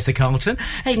emphasised the Carlton.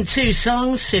 In 2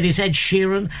 songs, it is Ed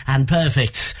Sheeran and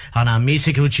Perfect on our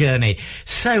musical journey.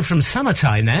 So from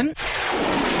summertime then...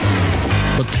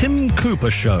 The Tim Cooper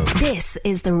Show. This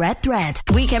is the Red Thread.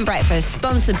 Weekend breakfast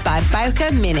sponsored by Bowker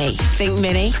Mini. Think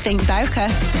Mini, think Bowker.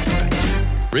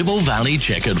 Ribble Valley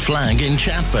Checkered Flag in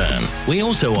Chatburn. We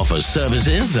also offer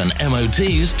services and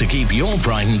MOTs to keep your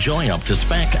pride and joy up to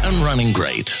spec and running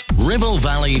great. Ribble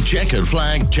Valley Checkered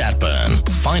Flag, Chatburn.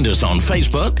 Find us on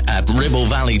Facebook at Ribble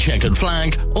Valley Checkered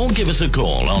Flag or give us a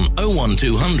call on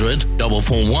 01200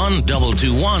 441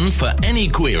 221 for any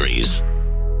queries.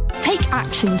 Take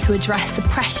action to address the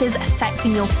pressures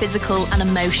affecting your physical and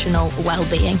emotional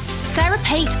well-being. Sarah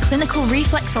Pate Clinical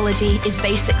Reflexology is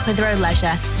based at Clitheroe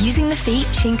Leisure. Using the feet,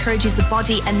 she encourages the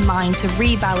body and mind to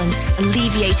rebalance,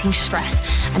 alleviating stress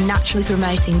and naturally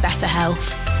promoting better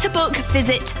health. To book,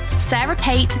 visit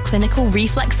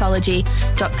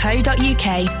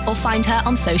sarahpateclinicalreflexology.co.uk or find her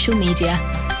on social media.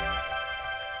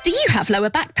 Do you have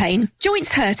lower back pain,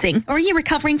 joints hurting, or are you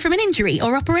recovering from an injury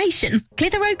or operation?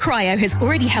 Clitheroe Cryo has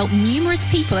already helped numerous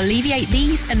people alleviate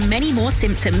these and many more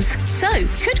symptoms. So,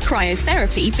 could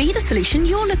cryotherapy be the solution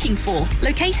you're looking for?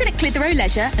 Located at Clitheroe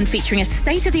Leisure and featuring a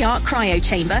state-of-the-art cryo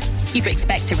chamber, You can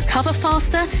expect to recover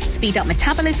faster, speed up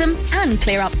metabolism, and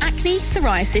clear up acne,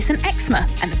 psoriasis, and eczema.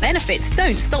 And the benefits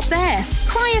don't stop there.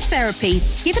 Cryotherapy.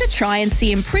 Give it a try and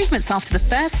see improvements after the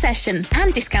first session.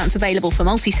 And discounts available for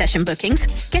multi-session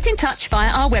bookings. Get in touch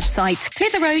via our website,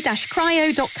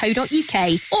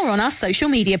 clitheroe-cryo.co.uk, or on our social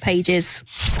media pages.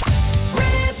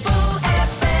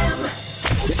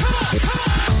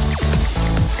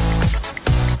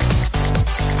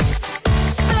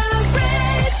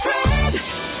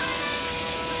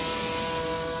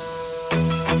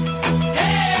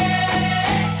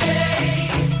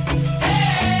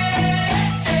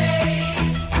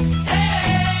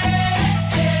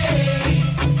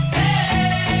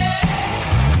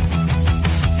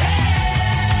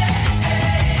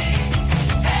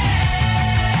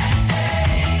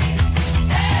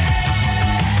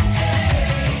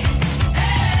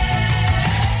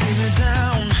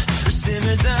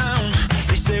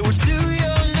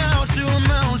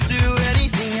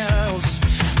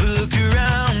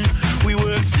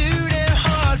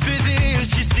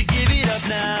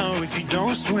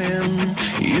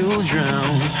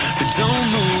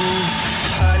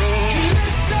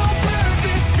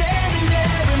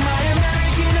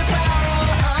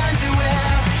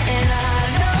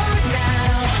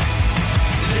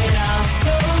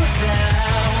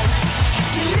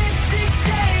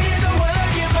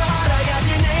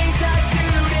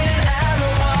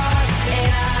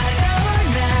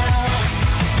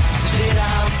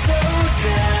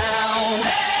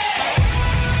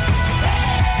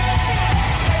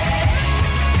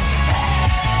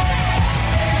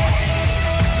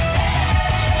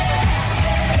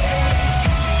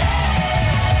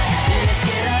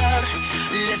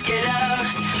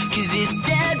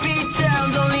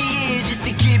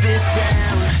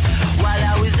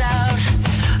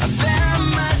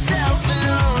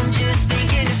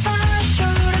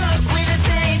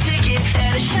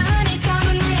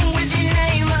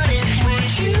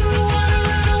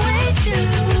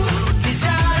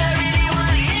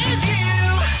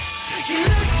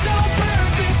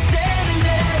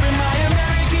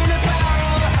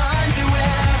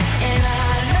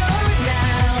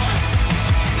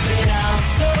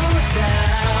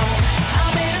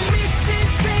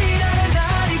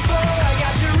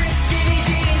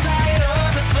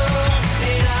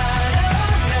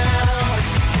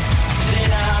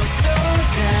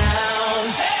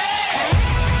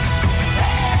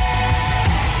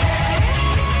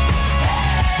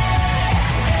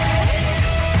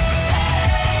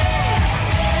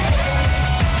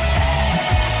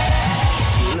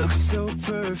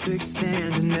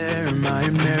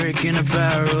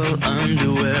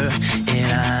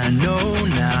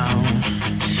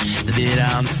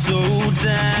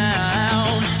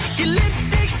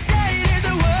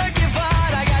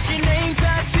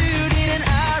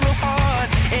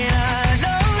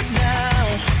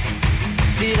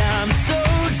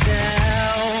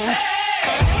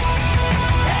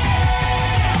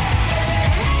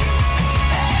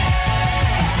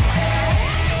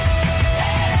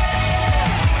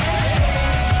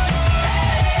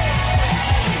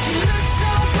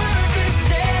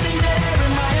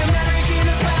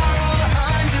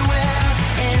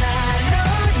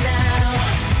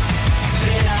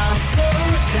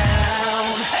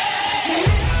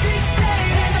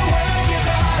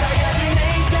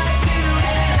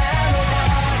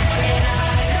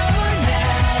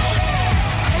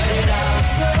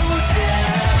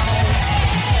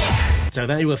 So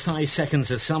they were 5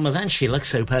 Seconds of Summer, then She Looks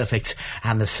So Perfect,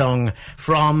 and the song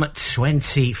from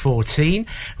 2014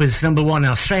 was number 1 in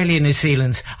Australia, New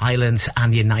Zealand, Ireland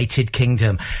and United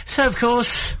Kingdom. So of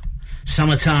course,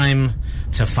 summertime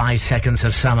to 5 Seconds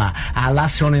of Summer. Our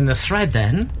last one in the thread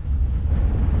then.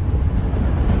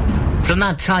 From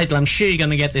that title, I'm sure you're going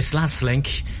to get this last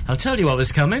link. I'll tell you what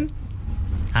was coming.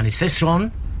 And it's this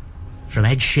one from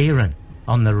Ed Sheeran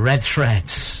on the Red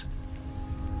Threads.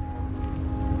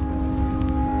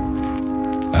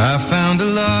 I found a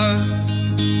love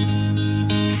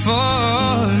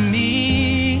for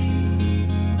me.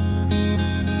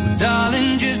 Well,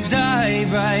 darling, just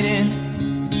dive right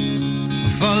in.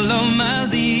 Follow my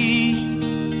lead.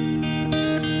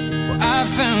 Well, I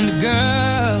found a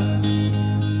girl,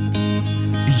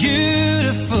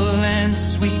 beautiful and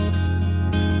sweet.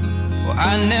 Well,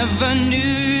 I never knew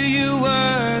you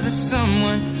were the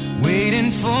someone waiting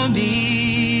for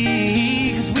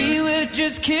me. 'Cause we were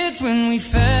just kids when we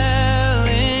fell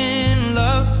in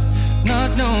love,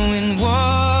 not knowing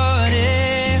what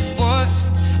it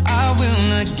was. I will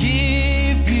not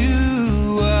give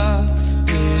you up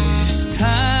this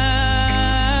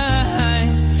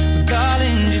time. But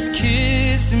darling, just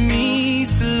kiss me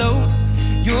slow.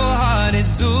 Your heart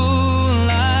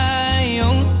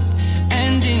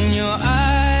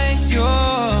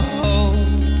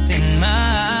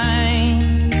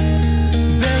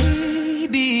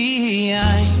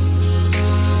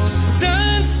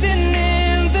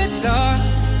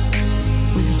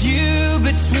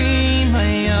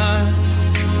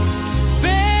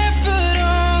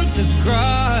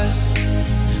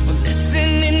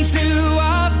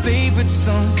favorite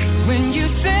song. When you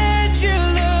said you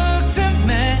looked a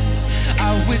mess,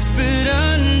 I whispered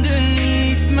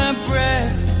underneath my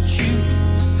breath, but you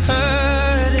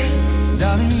heard it.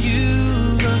 Darling,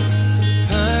 you look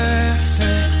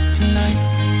perfect tonight.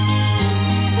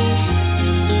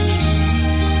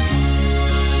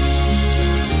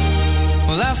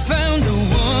 Well, I found a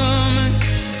woman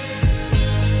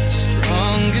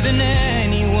stronger than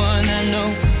anyone I know.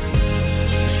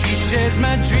 She shares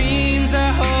my dreams. I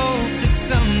hope that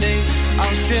someday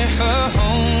I'll share her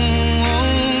home.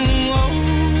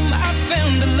 I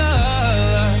found a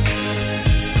love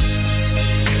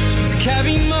to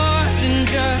carry more than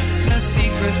just my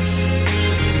secrets,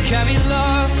 to carry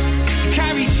love, to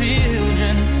carry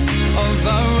children of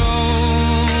our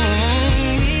own.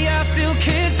 We are still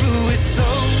kids, but we're so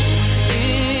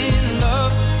in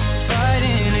love,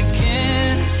 fighting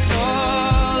against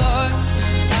all odds.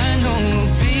 I know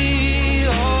we'll be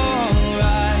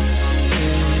alright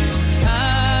this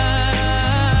time.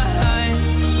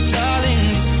 Darling,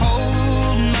 just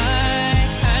hold my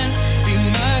hand, be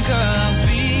my girl, I'll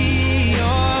be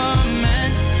your man.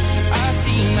 I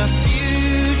see my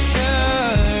future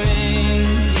in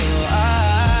your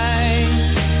eyes.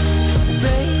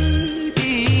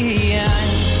 Baby,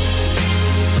 I'm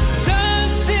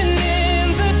dancing in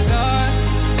the dark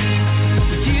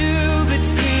with you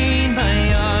between my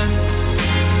arms,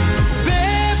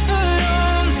 barefoot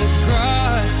on the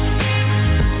grass,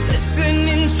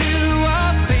 listening to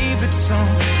our favorite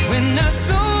song. When I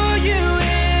saw you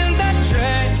in that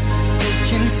dress,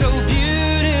 looking so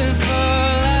beautiful,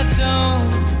 I don't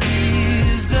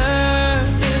deserve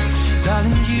this.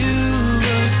 Darling, you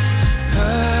look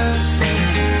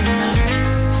perfect tonight.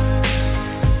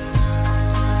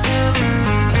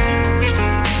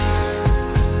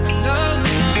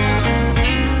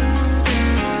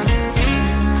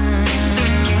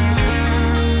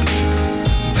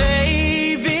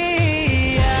 Baby,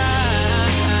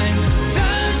 I'm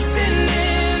dancing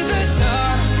in the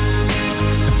dark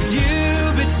with you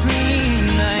between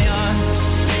my arms,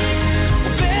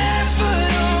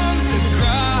 barefoot on the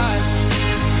grass,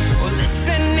 or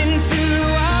listening to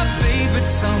our favorite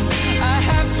song. I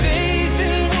have faith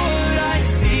in what I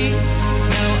see.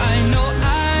 Now I know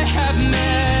I have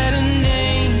met an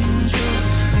angel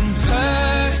in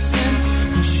person,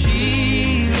 and she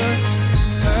looks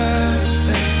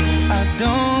perfect. I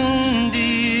don't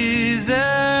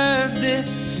deserve this.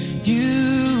 You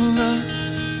look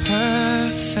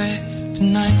perfect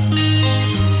tonight.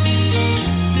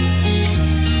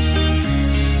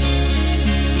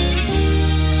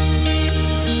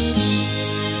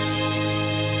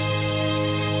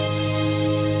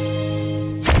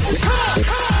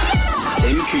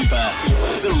 Tim Cooper,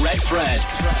 The Red Thread.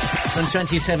 From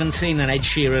 2017, and Ed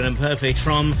Sheeran and Perfect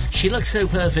from She Looks So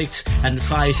Perfect and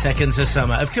 5 Seconds of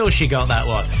Summer. Of course you got that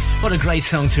one. What a great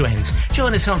song to end.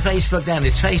 Join us on Facebook then.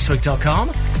 It's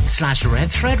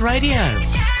facebook.com/Red Thread Radio.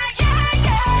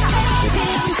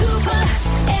 Tim Cooper,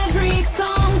 every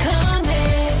song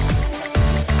connects.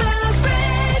 The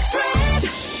Red Thread.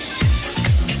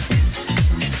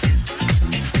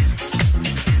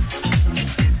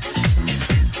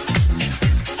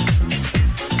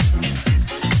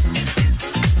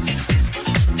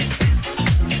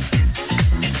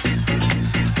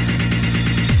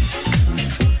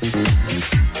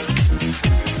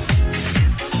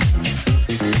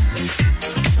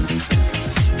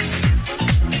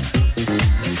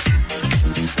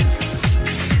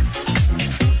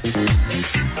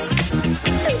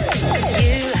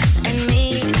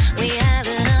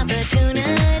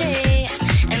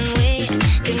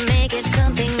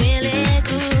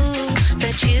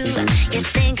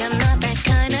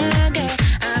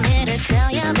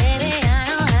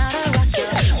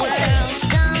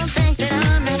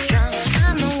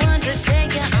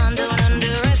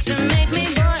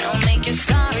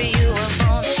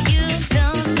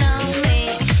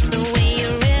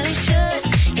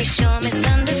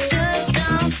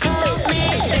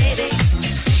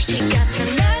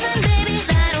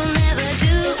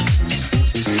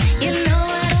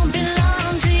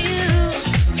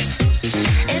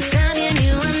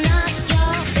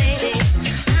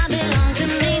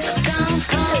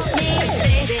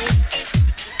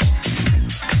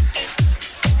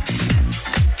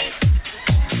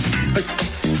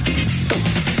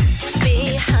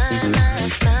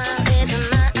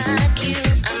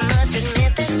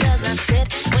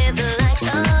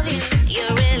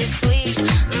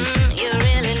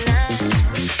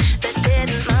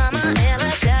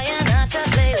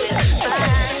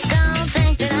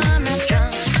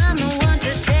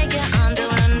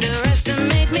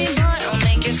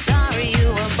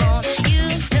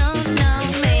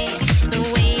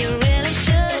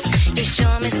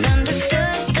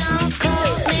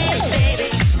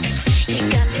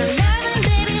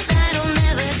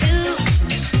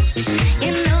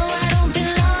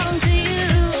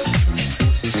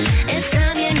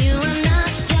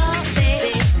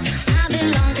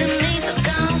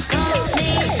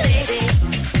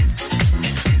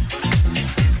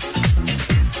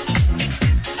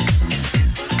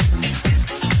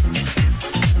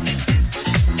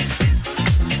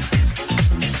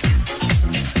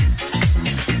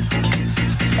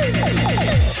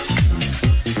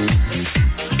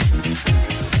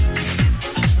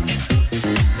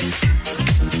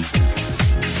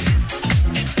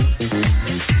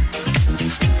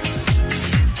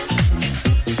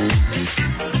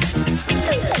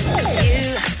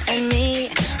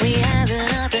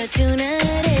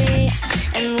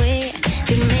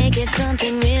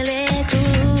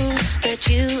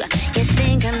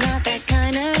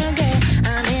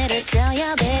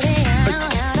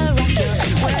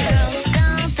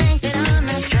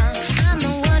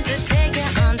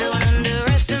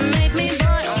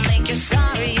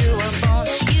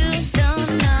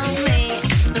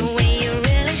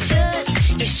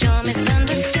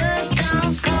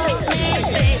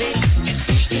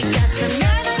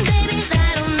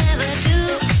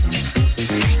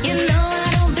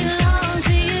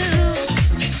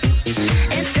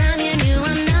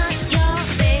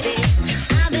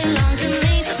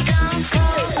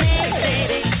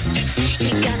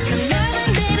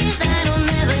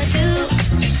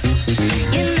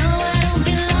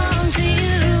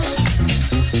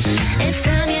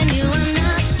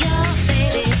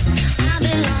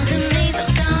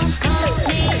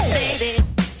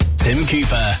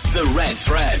 Cooper, The Red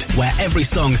Thread, where every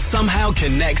song somehow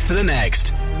connects to the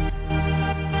next.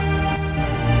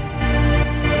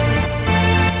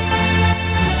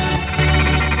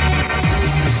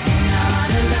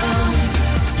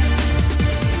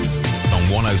 On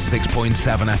 106.7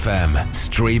 FM,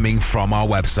 streaming from our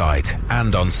website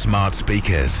and on smart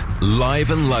speakers,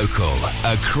 live and local,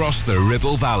 across the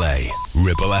Ribble Valley.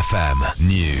 Ribble FM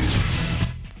News.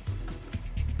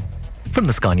 From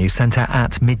the Sky News Centre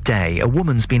at midday, a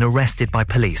woman's been arrested by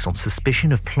police on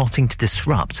suspicion of plotting to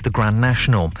disrupt the Grand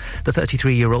National. The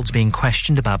 33-year-old's being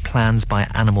questioned about plans by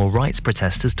animal rights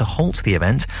protesters to halt the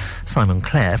event. Simon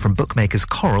Clare from bookmakers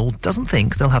Coral doesn't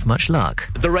think they'll have much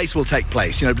luck. The race will take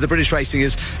place. You know, the British Racing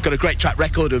has got a great track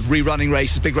record of rerunning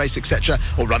races, big races, etc.,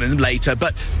 or running them later.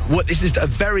 But this is a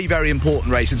very, very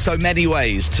important race in so many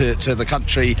ways to the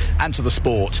country and to the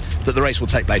sport that the race will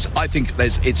take place. I think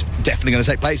it's definitely going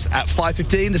to take place at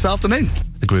 5:15 this afternoon.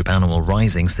 The group Animal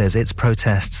Rising says its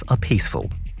protests are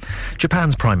peaceful.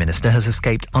 Japan's Prime Minister has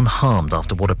escaped unharmed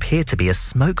after what appeared to be a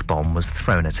smoke bomb was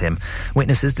thrown at him.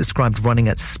 Witnesses described running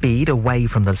at speed away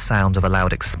from the sound of a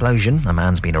loud explosion. A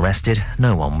man's been arrested.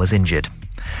 No one was injured.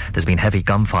 There's been heavy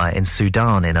gunfire in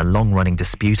Sudan in a long-running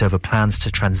dispute over plans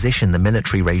to transition the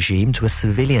military regime to a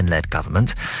civilian-led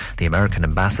government. The American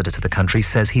ambassador to the country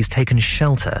says he's taken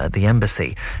shelter at the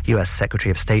embassy. US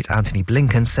Secretary of State Antony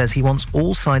Blinken says he wants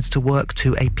all sides to work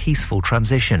to a peaceful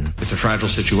transition. It's a fragile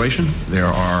situation. There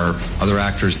are other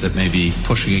actors that may be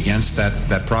pushing against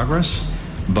that progress.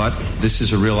 But this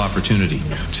is a real opportunity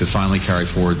to finally carry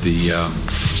forward the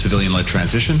civilian-led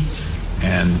transition,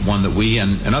 and one that we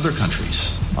and other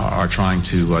countries are trying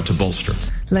to bolster.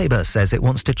 Labour says it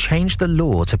wants to change the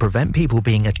law to prevent people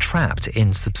being trapped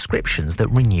in subscriptions that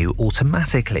renew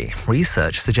automatically.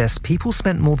 Research suggests people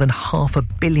spent more than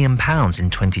 £500 million in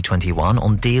 2021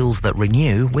 on deals that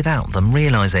renew without them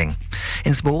realising.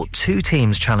 In sport, two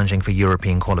teams challenging for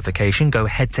European qualification go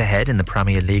head-to-head in the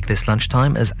Premier League this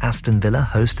lunchtime as Aston Villa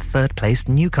host third-placed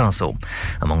Newcastle.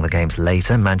 Among the games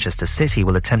later, Manchester City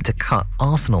will attempt to cut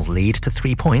Arsenal's lead to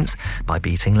 3 points by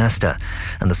beating Leicester.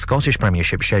 And the Scottish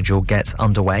Premiership schedule gets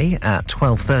underway at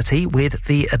 12:30 with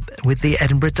the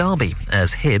Edinburgh Derby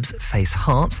as Hibs face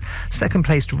Hearts.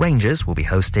 Second-placed Rangers will be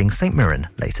hosting St Mirren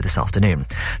later this afternoon.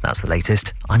 That's the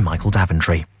latest. I'm Michael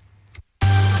Daventry.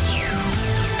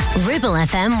 Ribble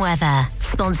FM weather,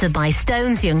 sponsored by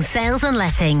Stones Young Sales and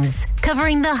Lettings,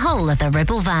 covering the whole of the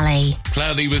Ribble Valley.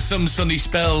 Cloudy with some sunny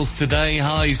spells today,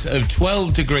 highs of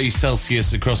 12 degrees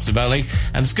Celsius across the valley,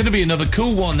 and it's going to be another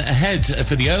cool one ahead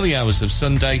for the early hours of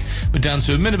Sunday. We're down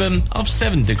to a minimum of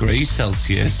 7 degrees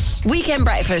Celsius. Weekend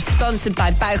breakfast sponsored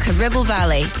by Bowker Ribble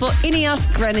Valley for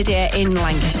Ineos Grenadier in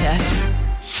Lancashire.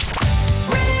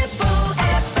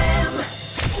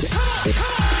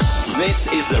 This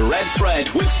is The Red Thread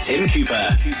with Tim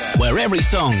Cooper, where every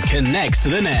song connects to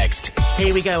the next.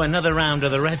 Here we go, another round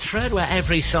of The Red Thread, where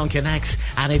every song connects,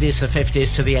 and it is the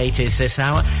 50s to the 80s this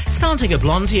hour. Starting at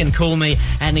Blondie and Call Me,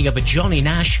 ending up at Johnny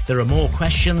Nash. There are more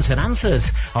questions than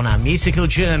answers on our musical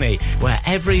journey, where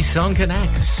every song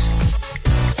connects.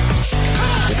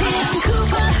 Tim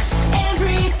Cooper,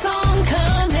 every song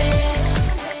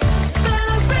connects. The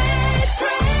Red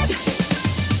Thread.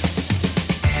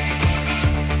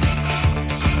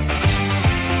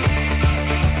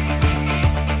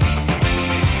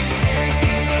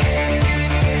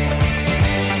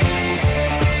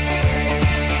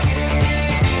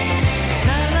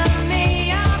 Color me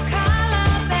your color,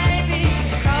 baby.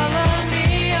 Color me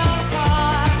your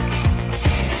car.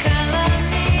 Color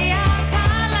me your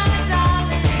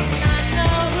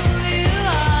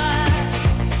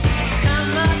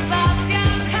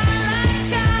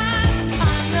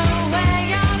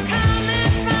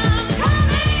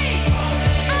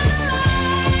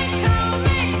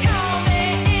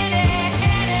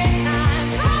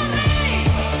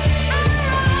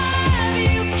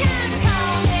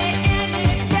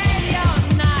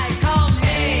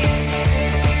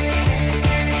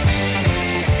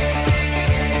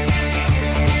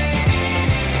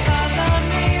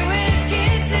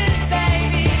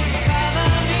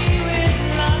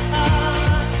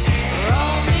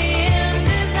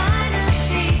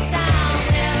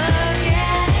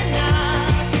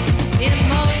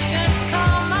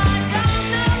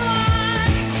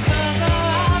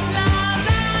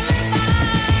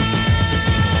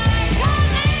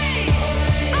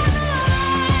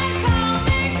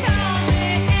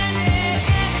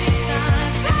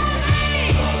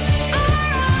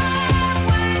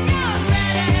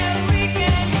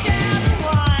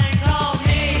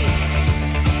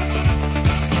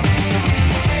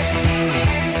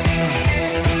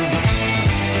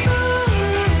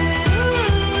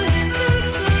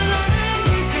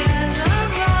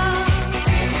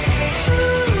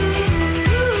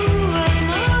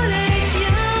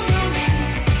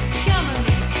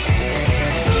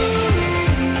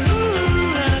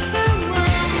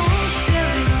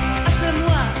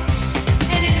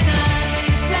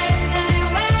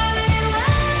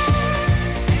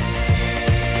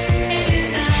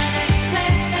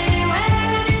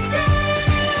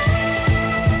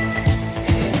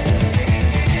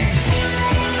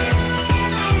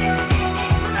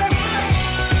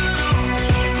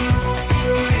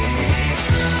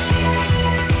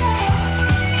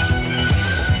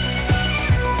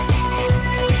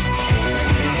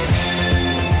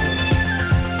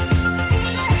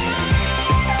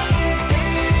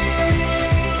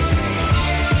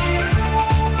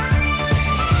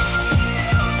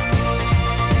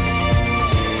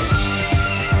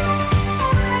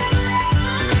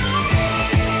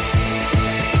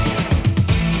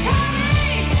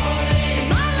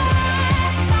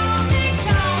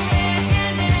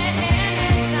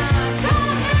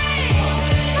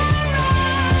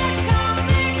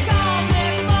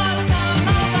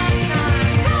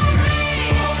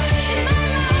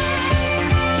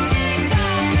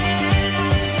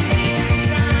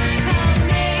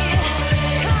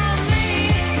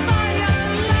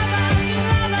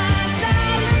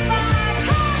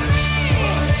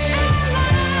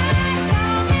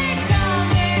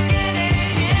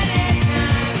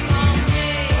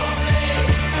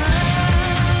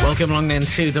Welcome along then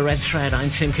to the Red Thread.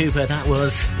 I'm Tim Cooper. That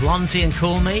was Blondie and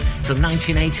Call Me from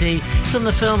 1980 from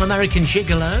the film American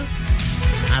Gigolo.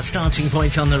 Our starting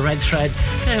point on the Red Thread,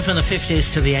 going from the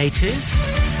 50s to the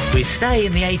 80s. We stay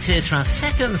in the 80s for our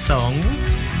second song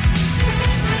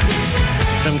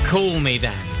from Call Me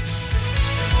then.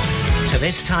 To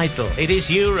this title, it is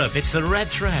Europe, it's the Red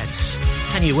Threads.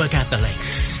 Can you work out the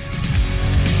links?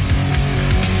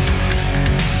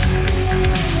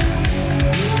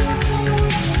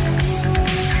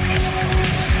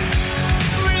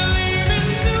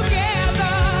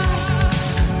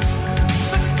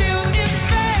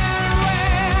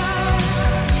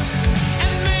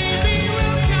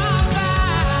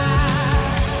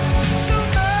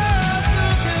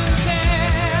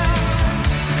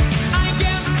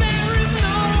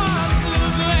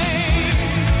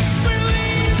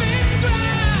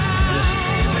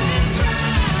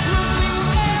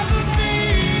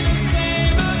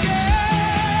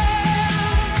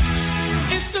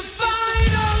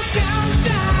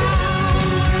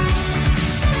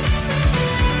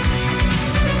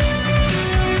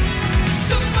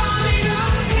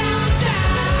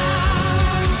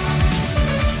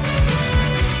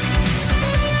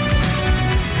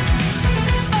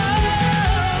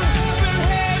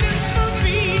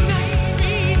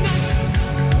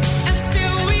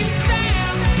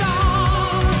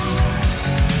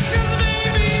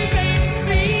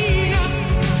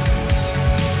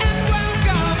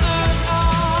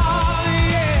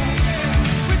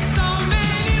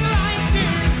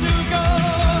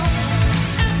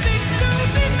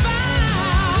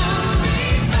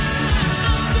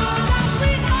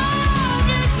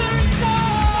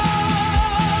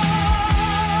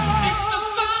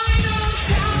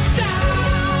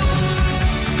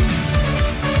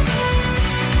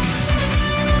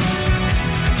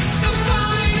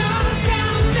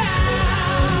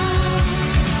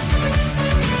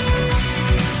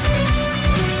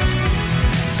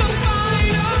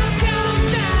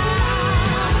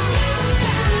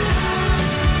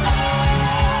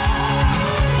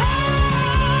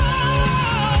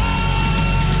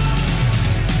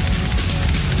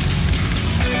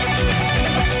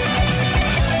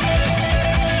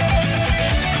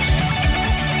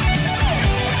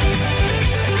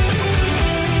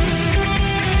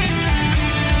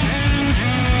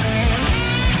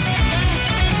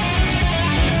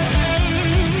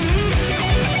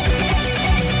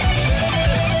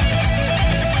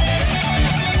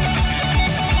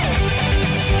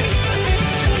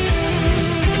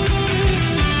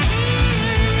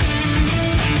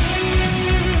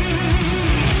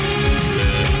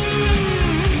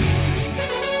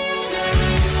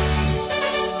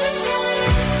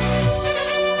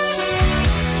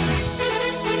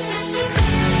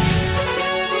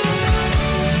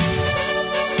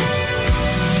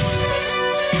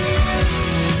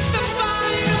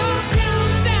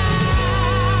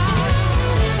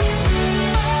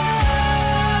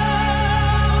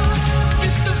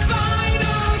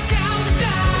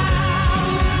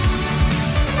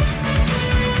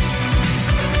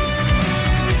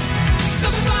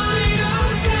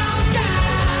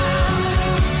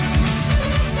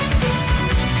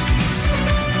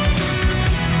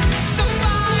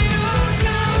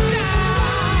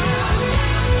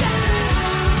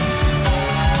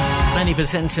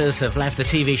 Presenters have left the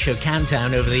TV show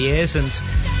Countdown over the years, and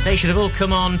they should have all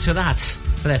come on to that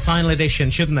for their final edition,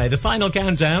 shouldn't they? The final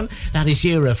countdown, that is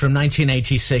Europe from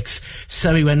 1986.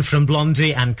 So we went from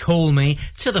Blondie and Call Me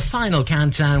to the final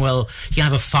countdown. Well, you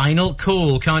have a final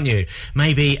call, can't you?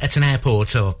 Maybe at an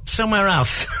airport or somewhere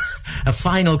else. A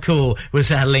final call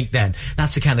was our link then.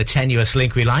 That's the kind of tenuous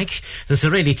link we like. There's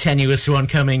a really tenuous one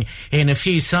coming in a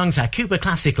few songs, our Cooper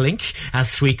Classic link,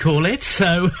 as we call it.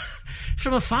 So,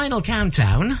 from a final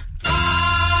countdown... 5,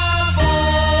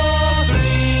 4, 3,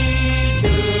 2,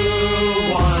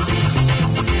 1.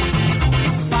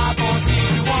 5, 4, 3,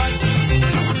 2, 1.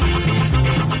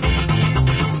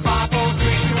 5, 4,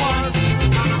 3, 2, 1.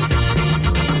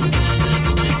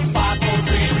 5, 4,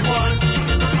 3, 2, 1.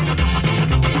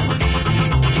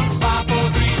 5, 4,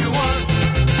 3, 2, 1.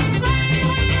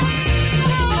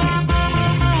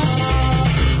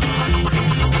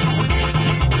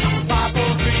 5, 4,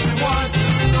 3, 2, 1.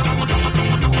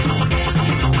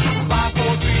 5,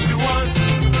 4, 3, 2, 1.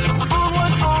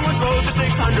 Onward, road to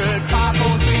 600. 5,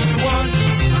 4, 3, 2, 1.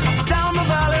 Down the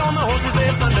valley on the horses they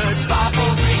thundered. 5,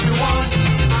 4, 3, 2, 1.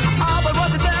 Ah, but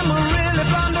was it them who really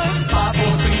blundered? 5,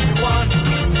 4, 3, 2, 1.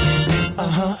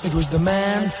 It was the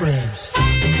Manfreds. 5,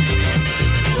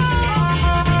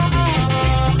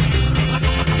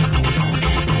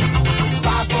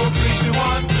 4, 3, 2,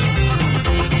 1.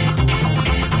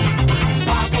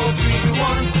 5, 4, 3,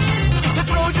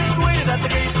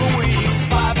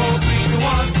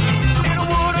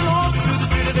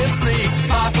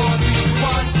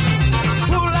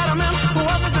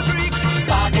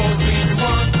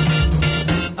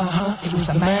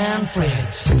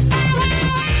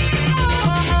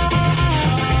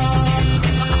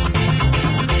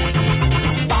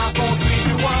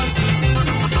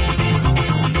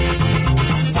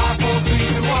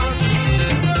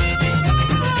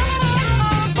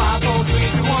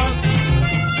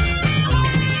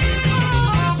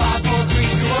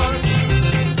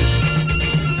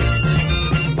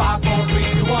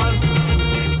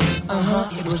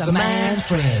 the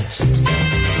Manfreds.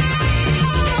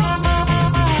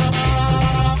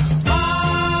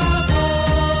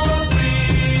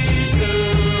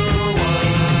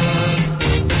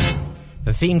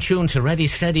 The theme tune to Ready,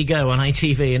 Steady, Go on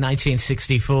ITV in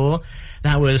 1964.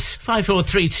 That was 5, 4,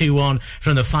 3, 2, 1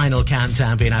 from the final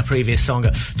countdown, being our previous song.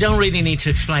 Don't really need to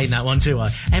explain that one, do I?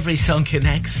 Every song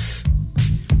connects.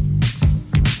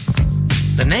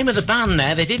 The name of the band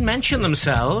there, they did mention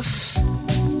themselves.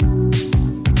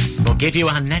 We'll give you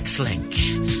our next link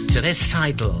to this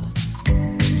title.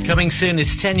 Coming soon,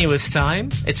 it's Tenuous Time.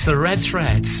 It's the Red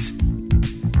Threads.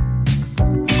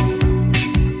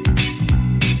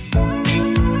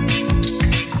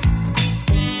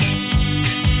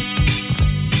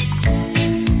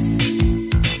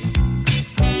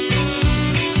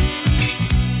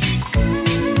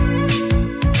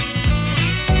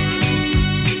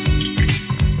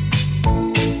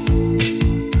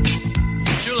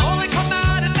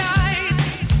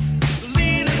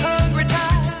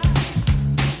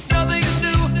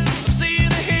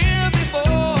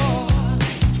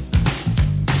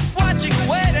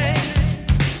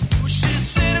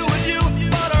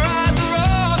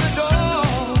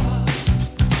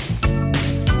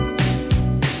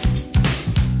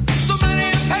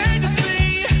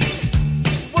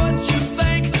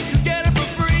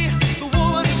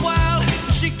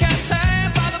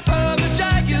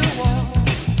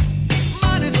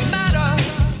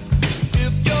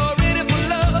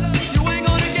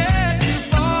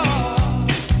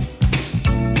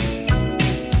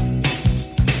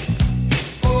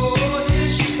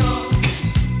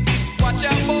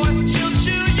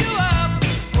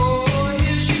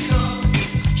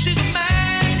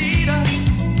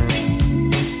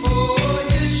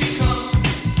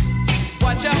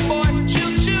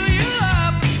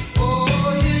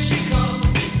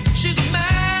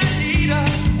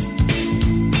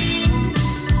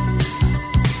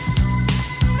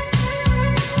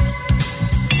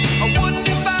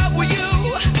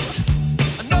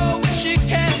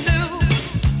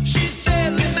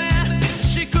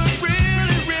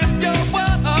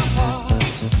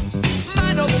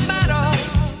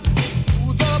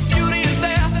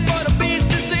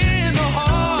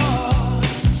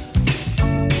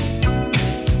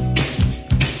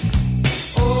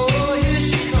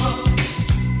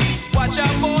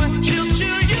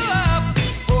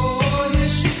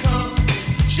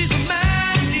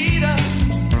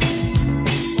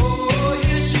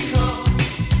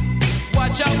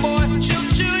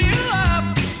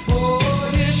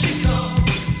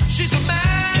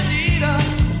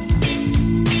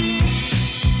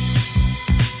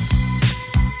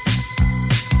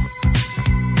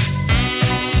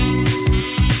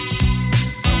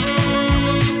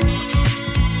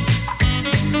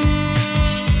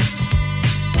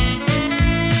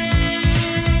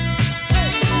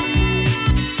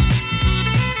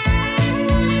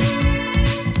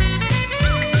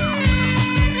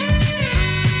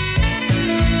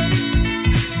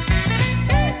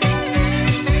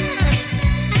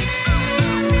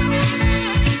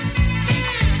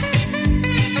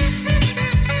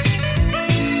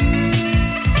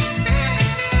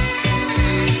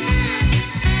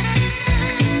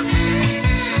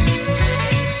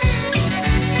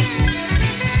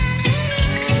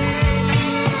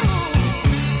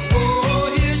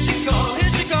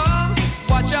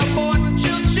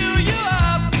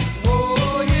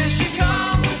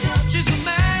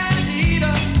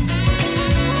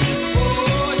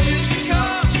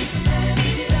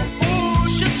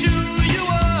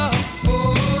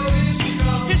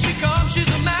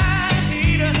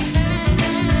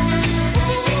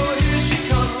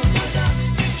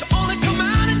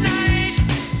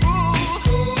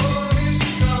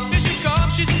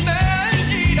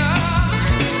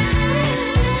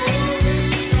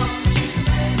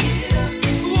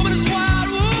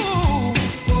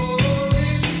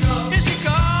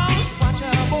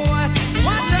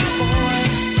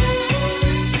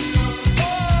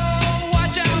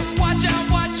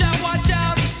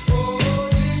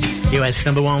 US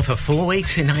number one for 4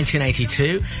 weeks in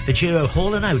 1982. The duo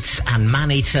Hall & Oates and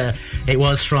Man-Eater. It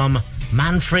was from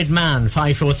Manfred Mann,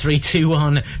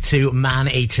 54321 to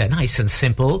Man-Eater. Nice and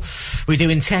simple. We're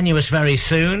doing Tenuous very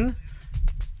soon.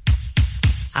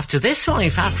 After this one, in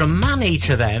fact, from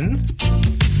Man-Eater then,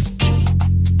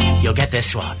 you'll get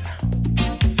this one.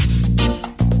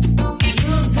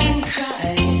 You've been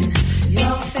crying,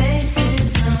 your face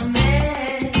is a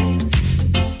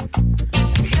mess.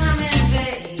 Come in,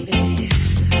 baby,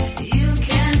 you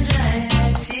can dry the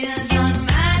tears on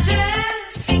my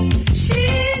dress.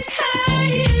 She's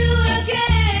hurt you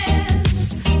again,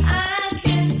 I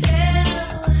can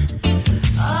tell.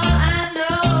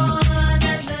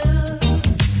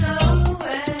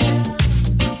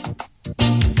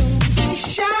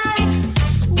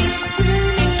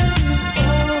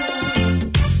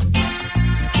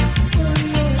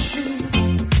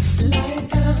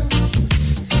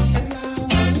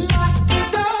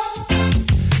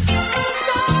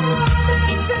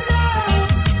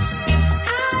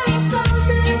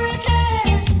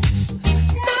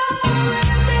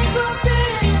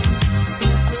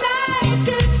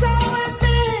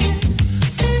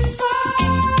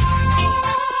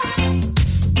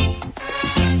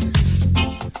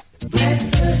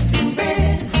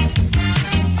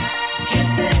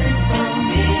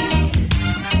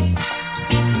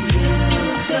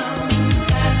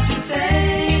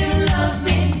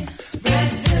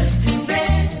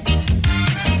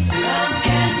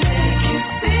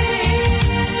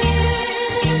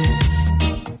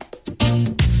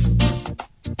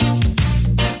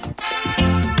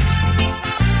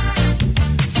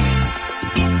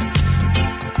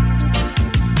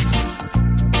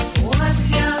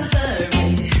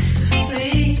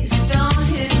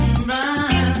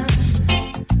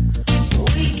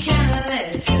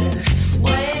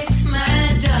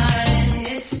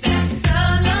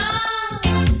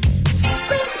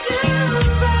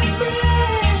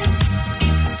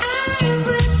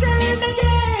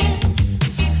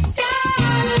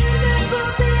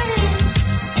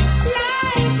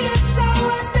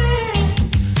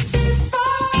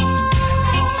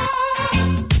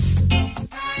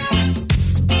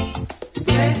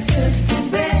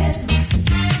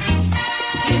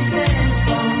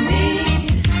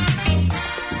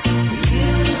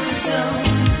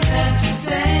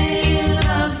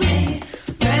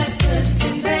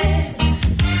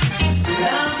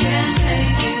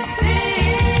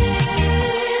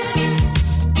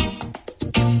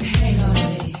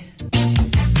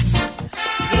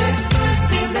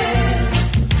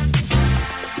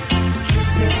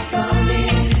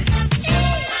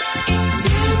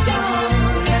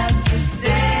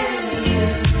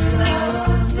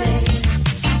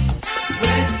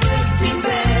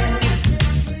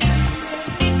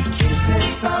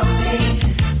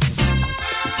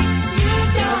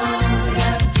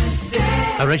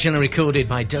 Originally recorded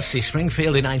by Dusty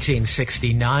Springfield in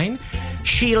 1969.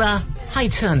 Sheila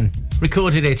Heighton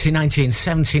recorded it in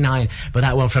 1979, but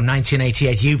that one from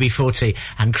 1988, UB40.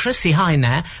 And Chrissie Hynde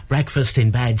there, Breakfast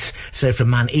in Beds. So from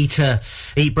Man Eater,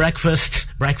 eat breakfast,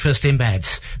 breakfast in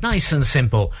beds. Nice and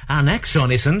simple. Our next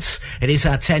one isn't. It is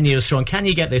our tenuous one. Can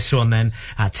you get this one then?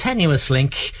 Our tenuous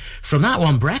link from that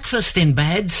one, Breakfast in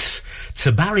Beds,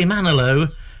 to Barry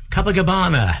Manilow,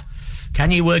 Copacabana.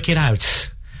 Can you work it out?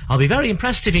 I'll be very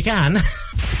impressed if you can.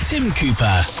 Tim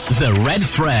Cooper, The Red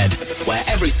Thread, where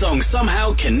every song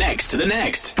somehow connects to the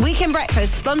next. Weekend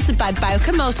Breakfast sponsored by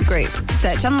Bowker Motor Group.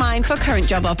 Search online for current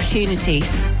job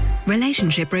opportunities.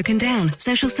 Relationship broken down,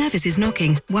 social services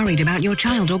knocking, worried about your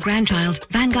child or grandchild.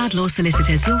 Vanguard Law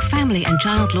Solicitors, your family and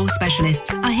child law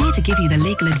specialists, are here to give you the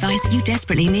legal advice you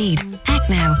desperately need. Act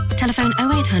now. Telephone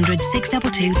 0800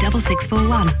 622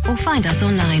 6641 or find us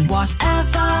online.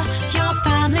 Whatever your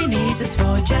family needs us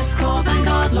for, just call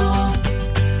Vanguard Law.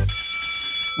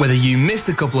 Whether you missed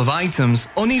a couple of items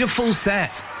or need a full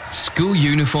set, school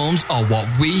uniforms are what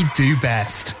we do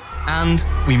best. And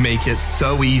we make it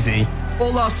so easy.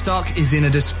 All our stock is in a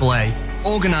display,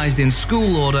 organised in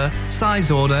school order, size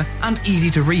order, and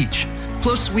easy to reach.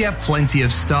 Plus, we have plenty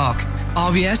of stock.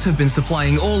 RVS have been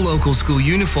supplying all local school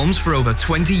uniforms for over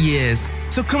 20 years.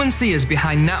 So come and see us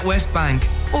behind NatWest Bank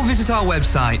or visit our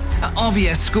website at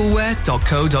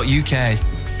rvsschoolwear.co.uk.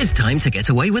 It's time to get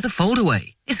away with a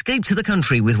foldaway. Escape to the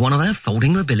country with one of our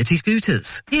folding mobility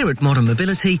scooters. Here at Modern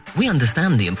Mobility, we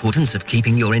understand the importance of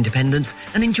keeping your independence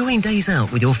and enjoying days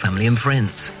out with your family and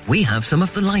friends. We have some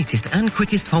of the lightest and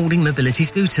quickest folding mobility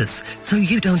scooters, so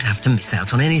you don't have to miss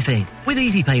out on anything. With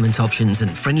easy payment options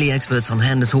and friendly experts on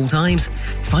hand at all times,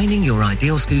 finding your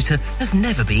ideal scooter has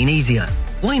never been easier.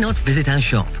 Why not visit our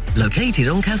shop, located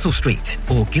on Castle Street,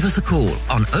 or give us a call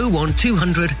on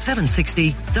 01200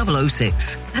 760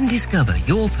 006 and discover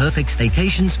your perfect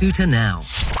staycation scooter now.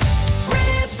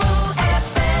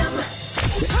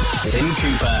 Tim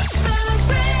Cooper.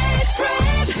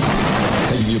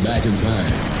 Taking you back in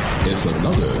time. It's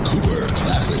another Cooper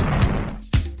classic.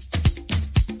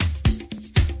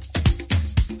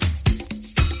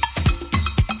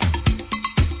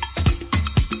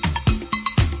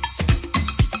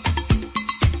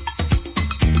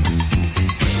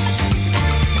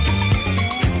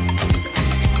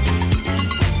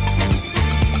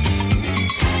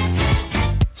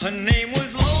 Her name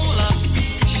was Lola.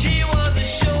 She was a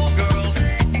showgirl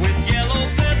with yellow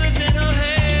feathers in her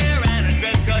hair and a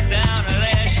dress cut down her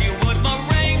there. She would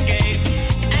merengue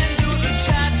and do the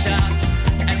cha-cha.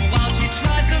 And while she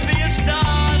tried to be a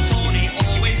star, Tony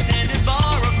always tended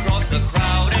bar across the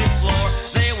crowded floor.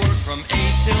 They worked from 8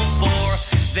 till 4.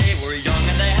 They were young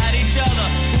and they had each other.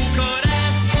 Who could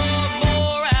ask for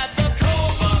more at the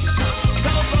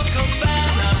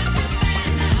Copacabana?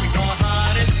 The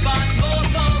hottest spot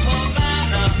north of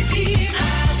Havana.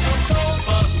 At the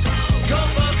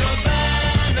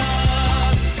Copacabana.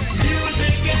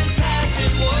 Music and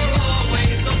passion were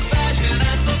always the fashion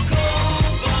at the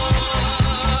Copa.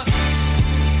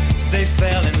 They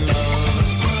fell in love.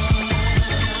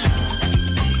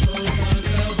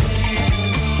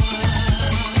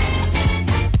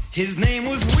 His name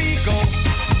was Rico.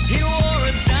 He wore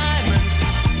a diamond.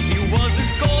 He was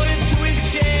escorted to his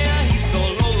chair. He saw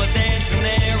Lola dancing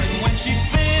there, and when she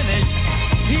finished,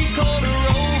 he called her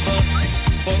over.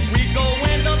 But Rico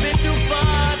went a bit too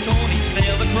far. Tony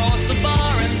sailed across the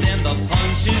bar, and then the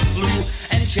punches flew,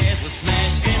 and chairs were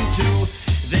smashed in two.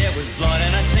 There was blood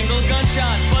and a single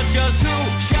gunshot, but just who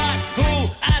shot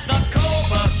who at the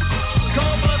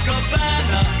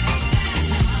Copacabana?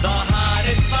 The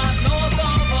hottest spot north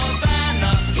of Havana.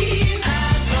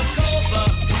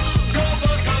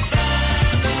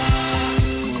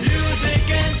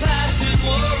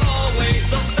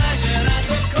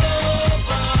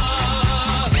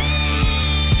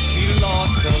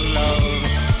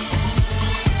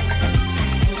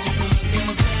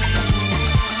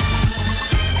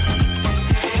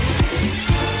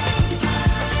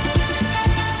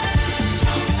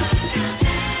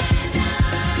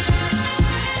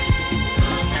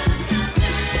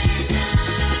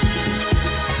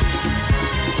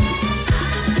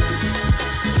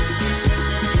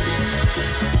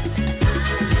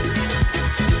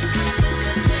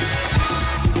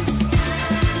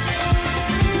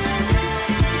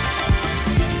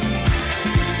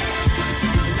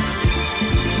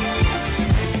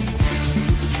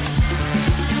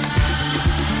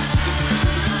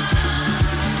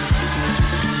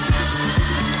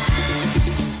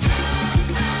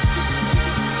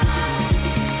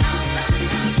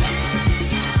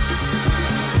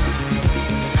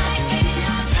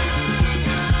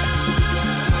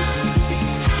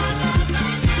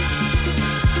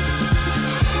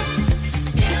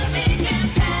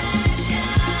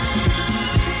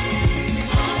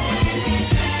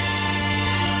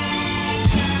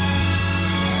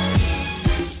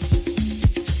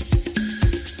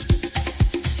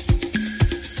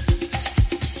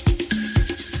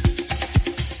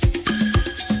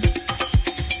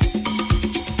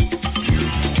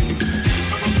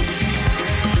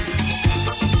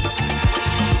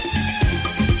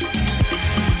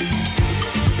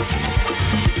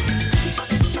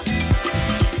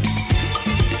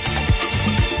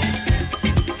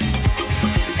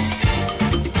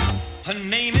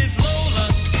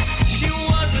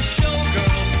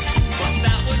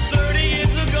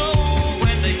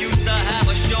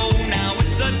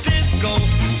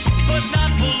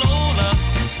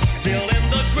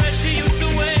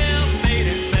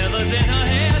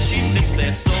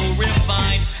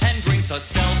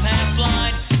 went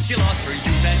blind. She lost her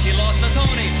youth and she lost her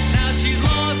Tony. Now she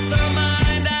lost her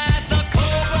mind at the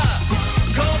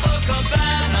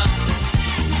Copacabana,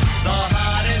 the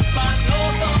hottest spot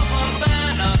north of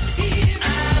Havana.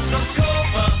 At the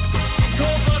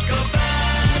Copacabana,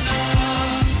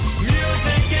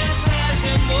 music and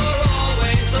passion were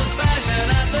always the fashion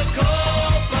at the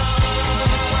Copa.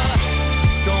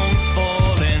 Don't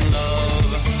fall in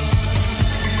love.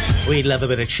 We love a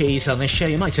bit of cheese on this show.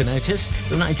 You might have noticed.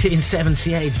 The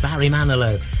 1978 Barry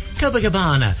Manilow.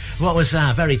 Copacabana. What was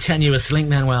that? Very tenuous link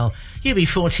then. Well,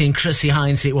 UB40 and Chrissy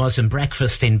Hines it was, and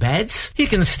Breakfast in Beds. You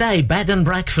can stay bed and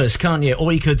breakfast, can't you?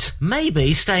 Or you could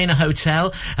maybe stay in a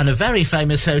hotel, and a very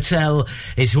famous hotel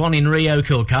is one in Rio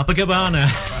called Copacabana.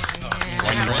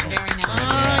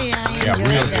 Yeah,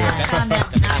 real good.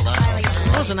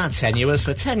 Wasn't that tenuous,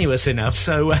 but tenuous enough,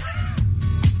 so...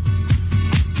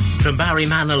 From Barry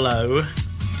Manilow.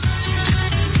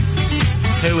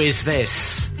 Who is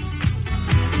this?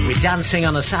 We're dancing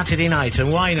on a Saturday night,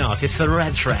 and why not? It's the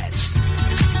Red Threads.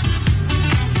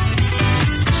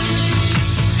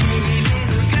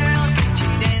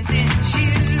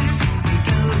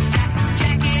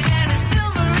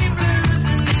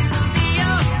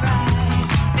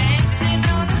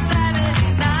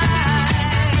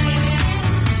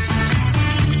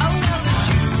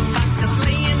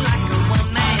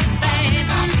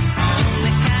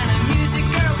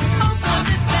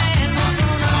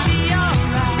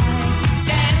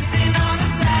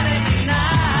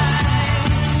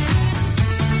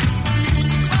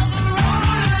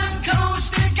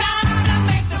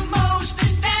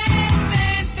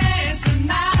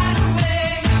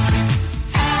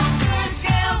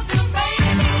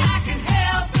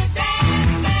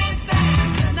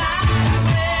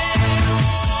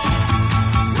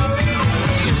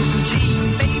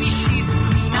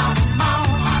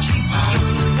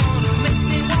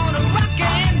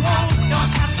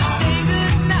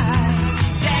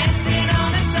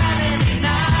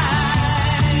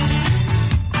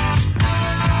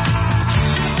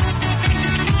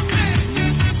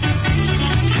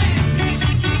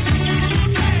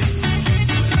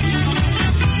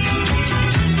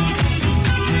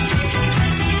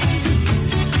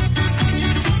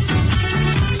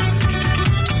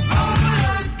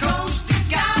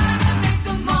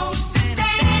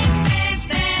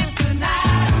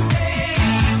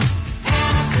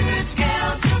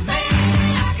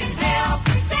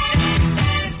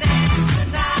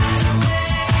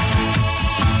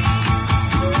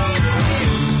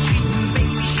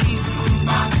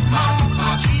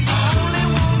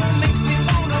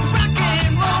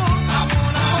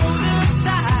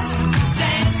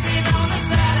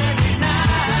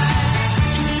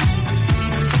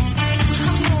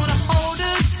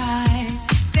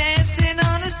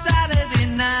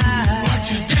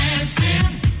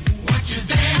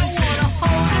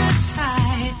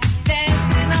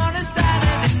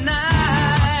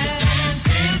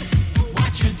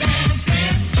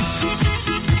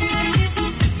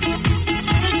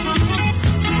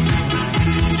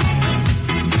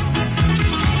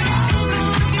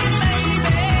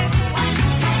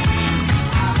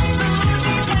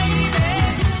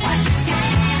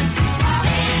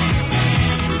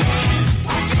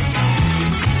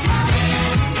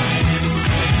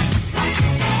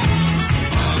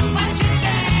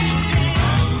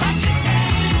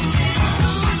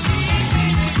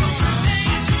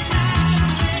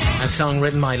 Song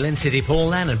written by Lindsay DePaul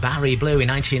then, and Barry Blue in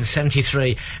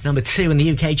 1973. Number 2 in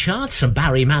the UK charts, from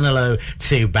Barry Manilow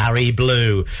to Barry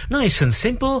Blue. Nice and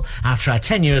simple, after our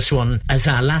tenuous one as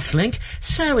our last link.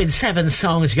 So in 7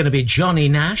 songs going to be Johnny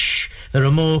Nash. There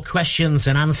are more questions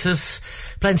than answers.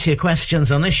 Plenty of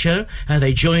questions on this show.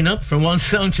 They join up from one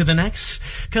song to the next.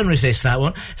 Couldn't resist that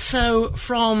one. So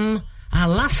from our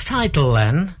last title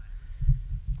then,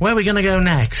 where are we going to go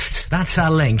next? That's our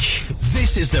link.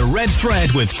 This is the Red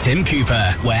Thread with Tim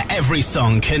Cooper, where every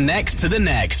song connects to the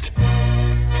next.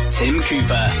 Tim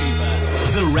Cooper.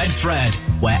 The Red Thread,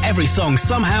 where every song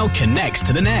somehow connects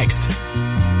to the next.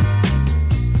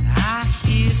 I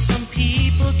hear some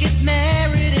people get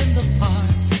married in the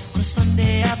park on a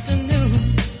Sunday afternoon,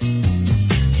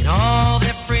 and all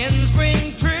their friends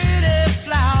bring pretty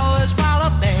flowers while a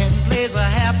band plays a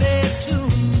happy tune.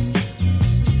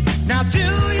 Now do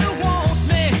you want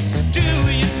me? Do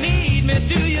you need me?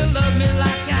 Do you love me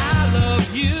like I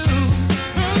love you?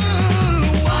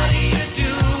 What are you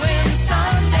doing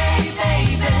Sunday,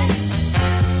 baby?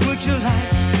 Would you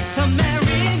like to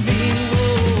marry me?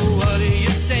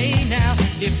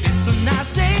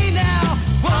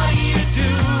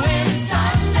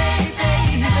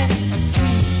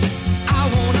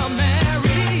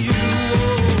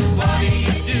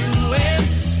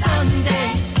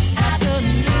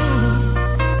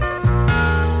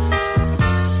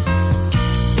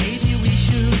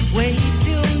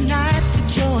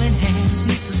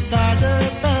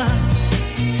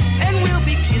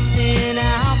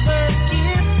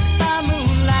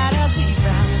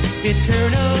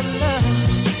 eternal love.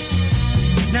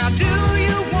 Now do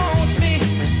you want me?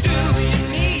 Do you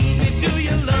need me? Do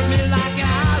you love me like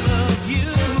I love you?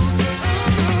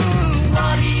 Ooh,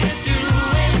 what are you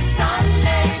doing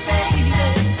Sunday, baby?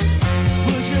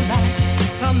 Would you like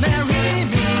to marry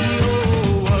me?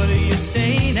 Oh, what do you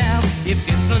say now? If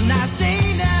it's a nice day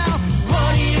now,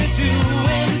 what are you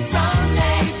doing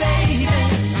Sunday, baby?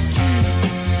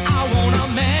 I wanna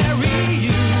marry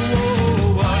you.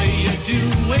 Oh, what are you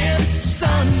doing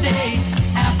Sunday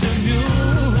afternoon?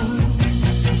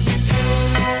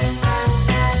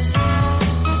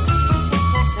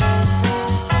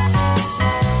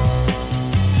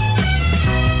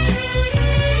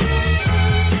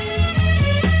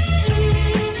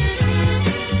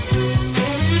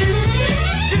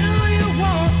 Do you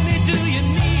want me? Do you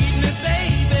need me,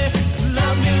 baby?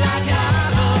 Love me like I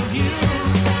love you.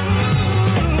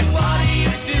 Ooh, what are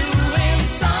you doing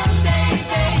Sunday,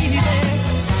 baby?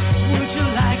 Would you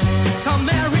like to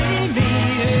marry me?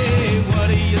 Hey, what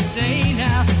do you say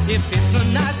now? If it's a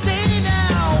nice day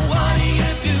now, what are you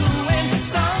doing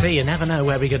Sunday? See, you never know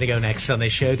where we're going to go next on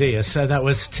this show, do you? So that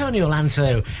was Tony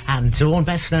Orlando and Dawn,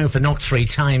 best known for Knocked 3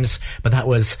 Times, but that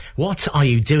was What Are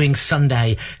You Doing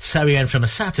Sunday? So we went from a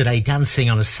Saturday dancing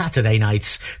on a Saturday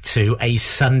night to a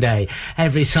Sunday.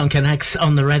 Every song connects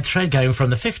on the red thread, going from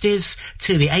the 50s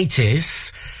to the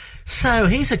 80s. So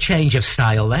here's a change of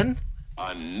style then.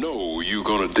 I know you're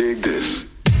gonna dig this.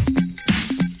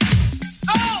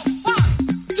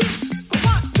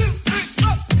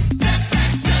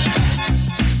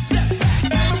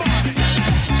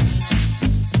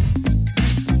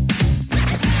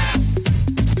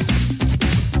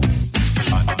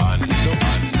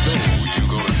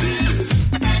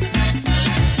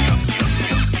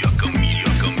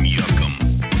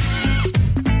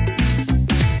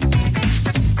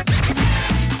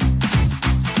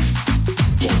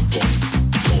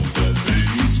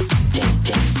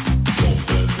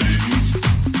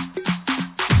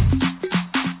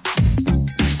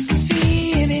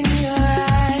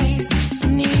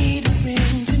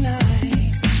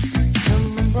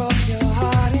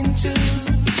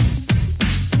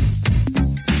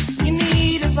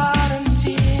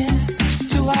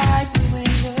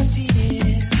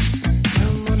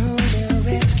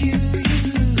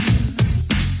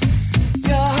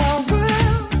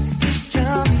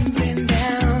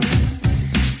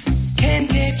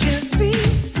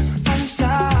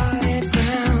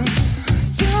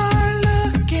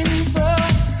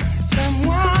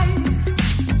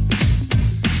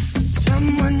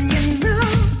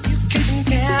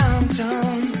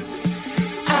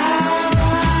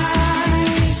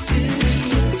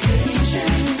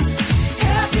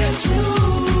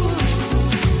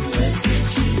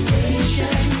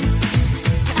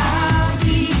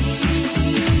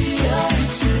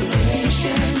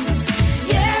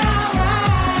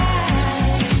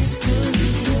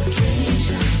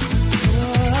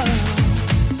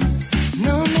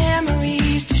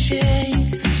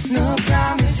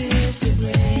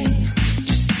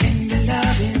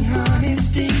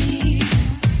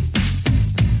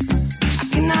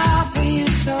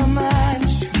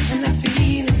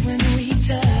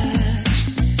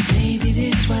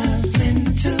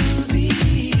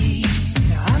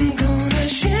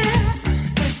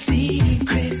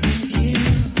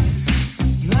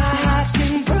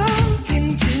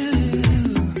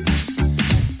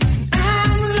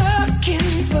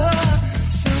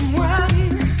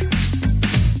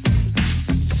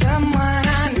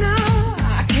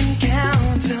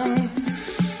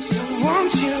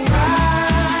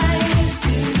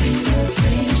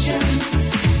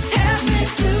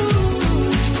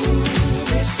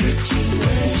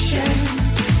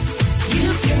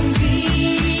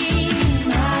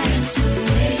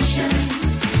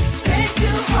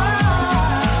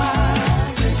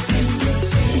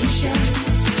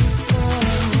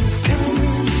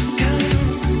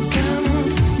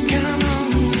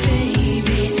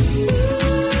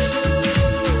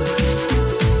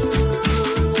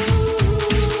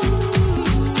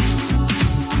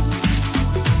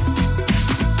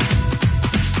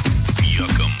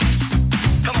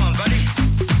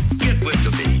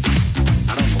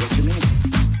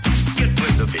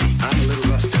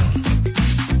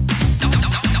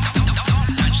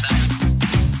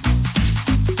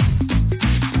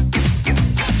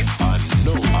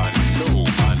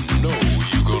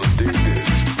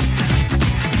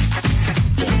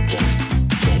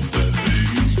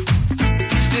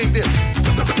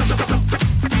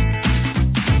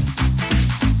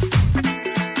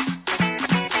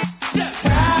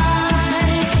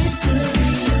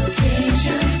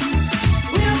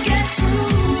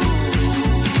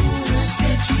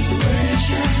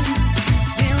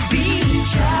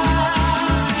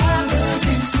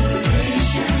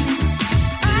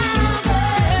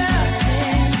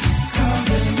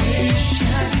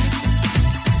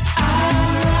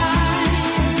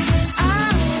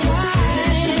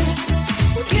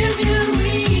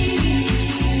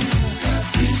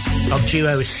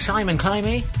 duo Simon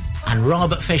Climie and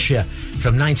Rob Fisher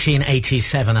from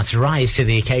 1987. That's Rise to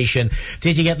the Occasion.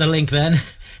 Did you get the link then?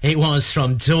 It was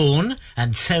from Dawn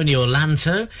and Tony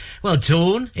Orlando. Well,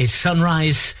 Dawn is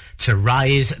sunrise to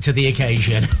rise to the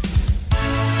occasion.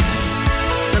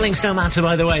 The links don't matter,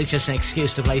 by the way. It's just an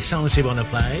excuse to play songs you want to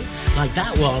play. Like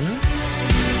that one.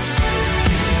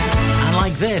 And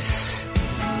like this.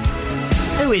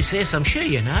 Who is this? I'm sure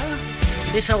you know.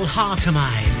 This old heart of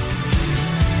mine.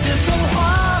 This old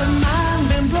heart of mine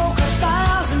been broke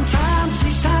 1,000 times.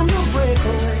 Each time you break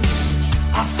away,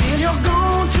 I feel you're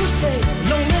going to stay.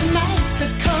 Lonely nights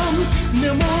that come,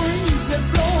 memories that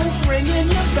flow, bringing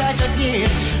you back again,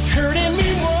 hurting me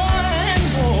more and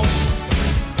more.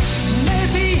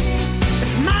 Maybe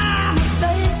it's my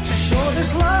mistake to show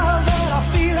this love that I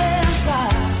feel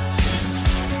inside.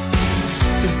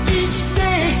 'Cause each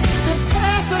day that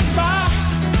passes by,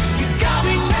 you got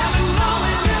me never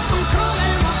knowing if I'm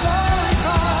coming or going.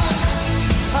 'Cause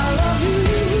I love you,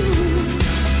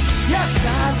 yes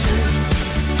I do.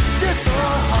 This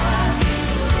old heart,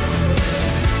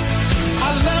 I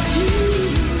love you,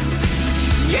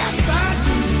 yes I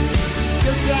do,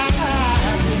 yes I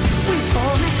do. Wait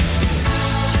for me.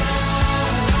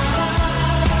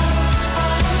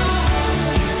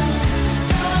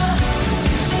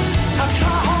 I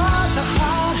try hard to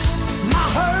hide my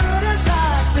hurt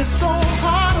inside. This old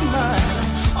heart of mine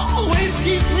always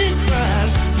keeps me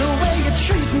crying. The way you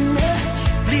treat me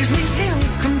leaves me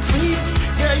incomplete.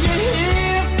 Yeah, you're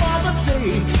here for the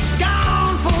day,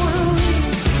 gone for a week.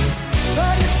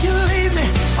 But if you leave me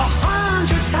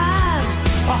 100 times,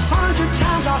 100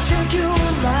 times I'll take you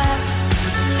alive.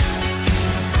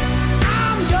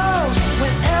 I'm yours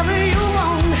whenever you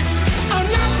want me. I'm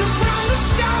not too proud to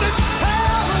shout it,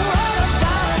 tell the world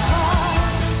about it.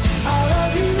 'Cause I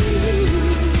love you,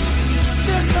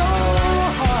 this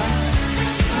old heart,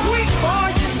 weak for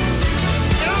you,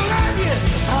 and I love you,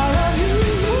 I love you.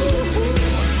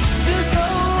 This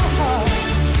old heart,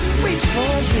 weak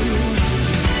for you.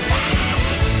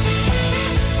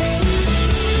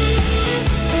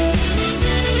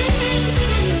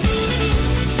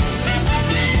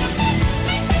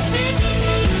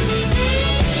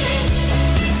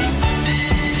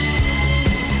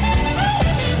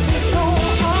 This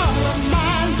old heart of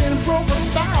mine been broke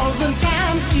 1,000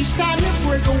 times. Each time you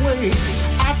break away,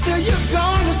 I feel you're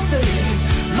gonna stay.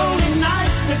 Lonely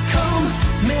nights that come,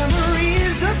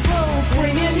 memories that flow,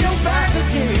 bringing you back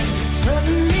again,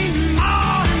 hurting me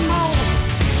more and more.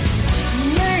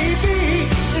 Maybe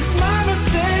it's my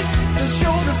mistake to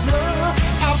show this love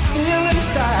I feel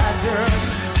inside, girl.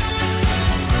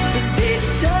 'Cause each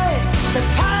day that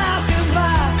passes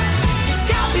by, you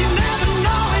got me never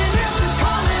knowing if I'm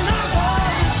coming or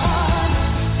going.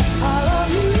 I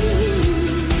love you,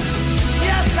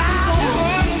 yes I do.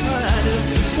 Mine is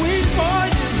weak for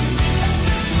you.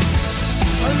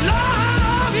 I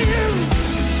love you,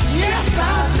 yes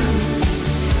I do,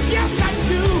 yes I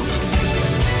do.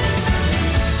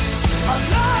 I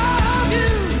love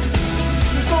you,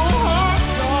 this old heart,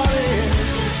 darling,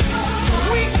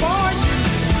 weak for you.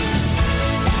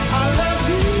 I love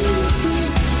you,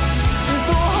 this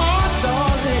old heart,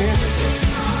 darling,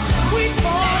 weak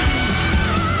for you.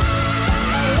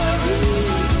 I love you,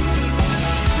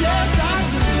 yes I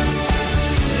do,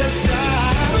 yes I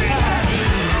do.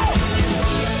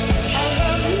 I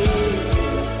love you,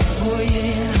 oh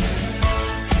yeah.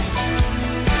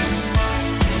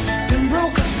 Been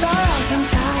broke 1,000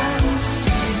 times.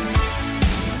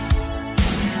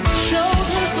 Showed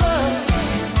his love,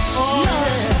 oh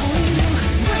yeah.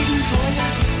 Waiting for you.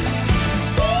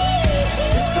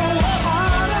 This old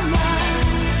heart of mine,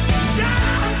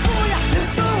 dying for you.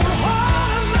 This old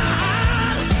heart of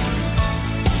mine,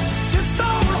 this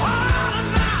old heart of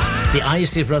mine. The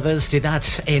Isley Brothers did that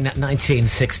in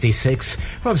 1966.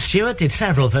 Rod Stewart did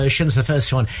several versions, the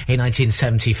first one in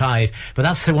 1975, but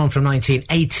that's the one from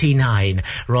 1989.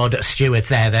 Rod Stewart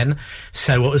there then.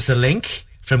 So what was the link?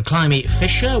 From Climie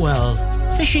Fisher? Well,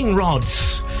 fishing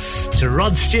rods to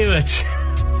Rod Stewart.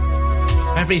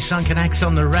 Every song connects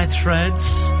on the Red Threads.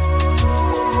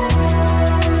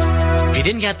 If you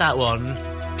didn't get that one,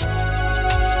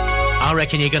 I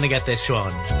reckon you're going to get this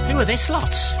one. Who are this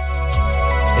lot?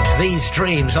 It's These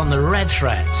Dreams on the Red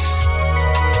Threads.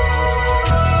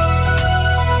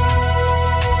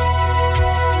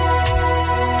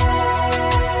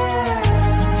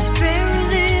 Spare a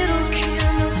little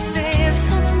candle, save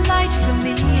some light for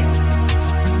me.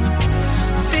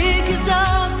 Figures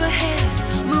up ahead,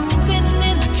 moving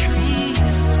in the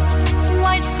trees.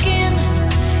 White skin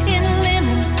in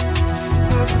linen,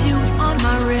 perfume on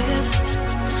my wrist,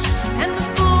 and the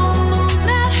full moon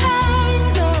that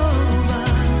hangs over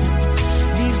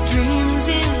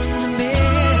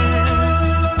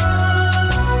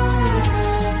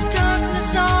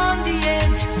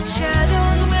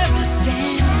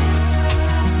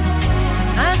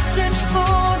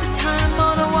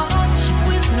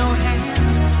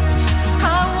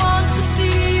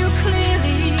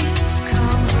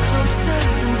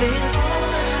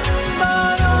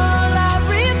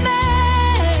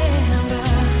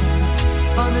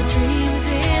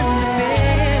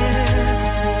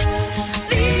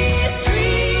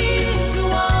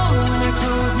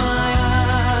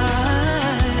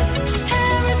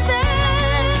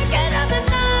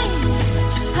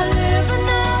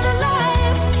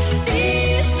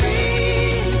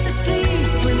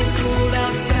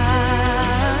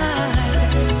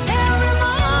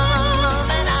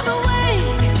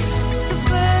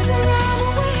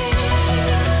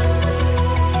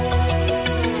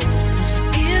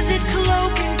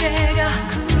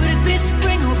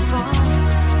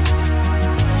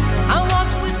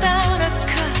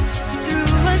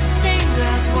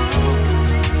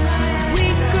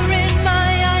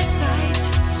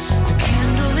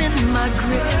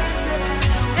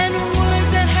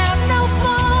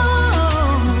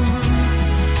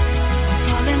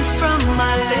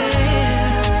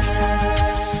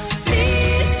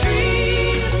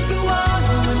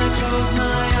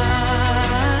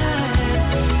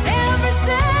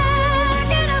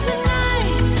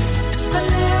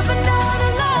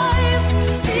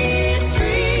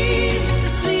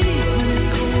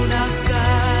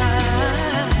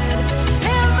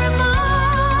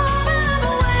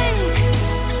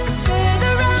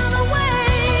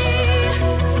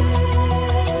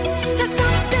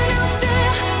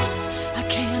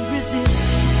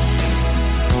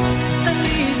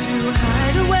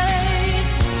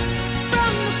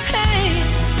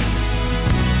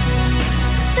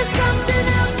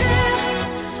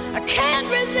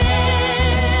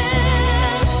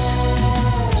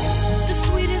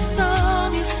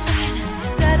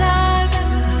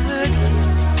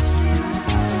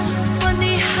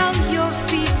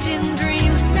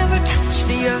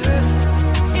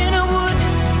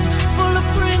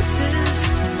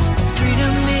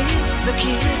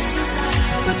kiss,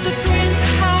 but the prince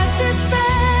hides his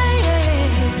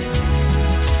face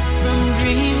from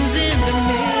dreams in the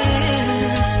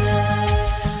mist.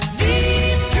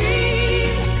 These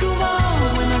dreams go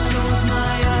on when I close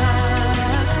my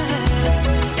eyes.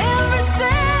 Every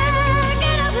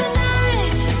second of the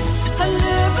night, I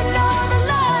live another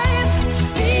life.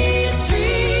 These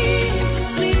dreams can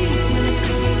sleep when it's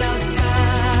cold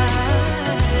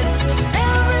outside.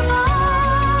 Every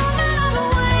moment I'm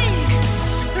awake,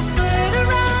 the further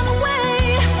I'm away.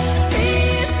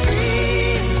 These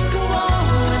dreams go on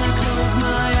when I close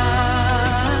my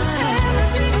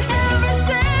eyes. Every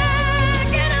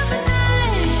second of the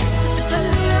night, I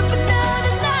live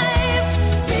another life.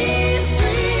 These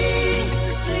dreams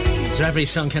can sleep. So every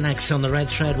song connects on the red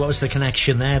thread. What was the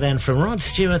connection there then from Rod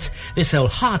Stewart? This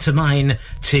old Heart of Mine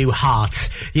to Heart.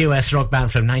 US rock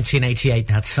band from 1988,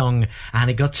 that song. And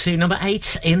it got to number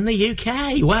 8 in the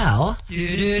UK. Well,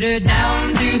 Do-do-do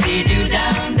down, do-be-do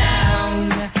down, down.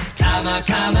 Comma,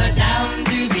 comma, down,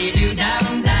 do-be-do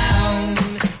down, down.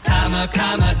 Comma,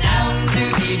 comma, down,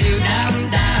 do-be-do down,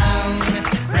 down.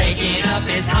 Breaking up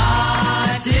is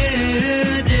hard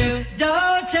to do.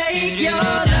 Don't take your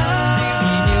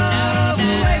love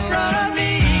away from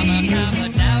me.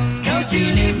 Don't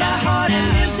you leave my heart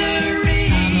in misery.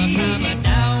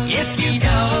 If you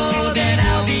go, then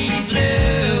I'll be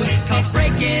blue. 'Cause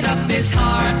breaking up is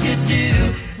hard to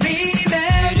do.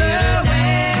 Remember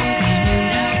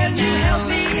when you held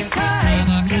me tight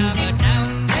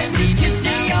and you kissed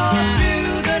me all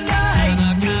through the night.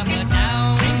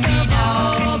 Think of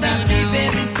all that we've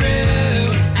been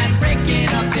through, and breaking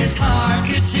up is hard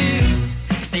to do.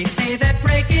 They say that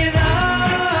breaking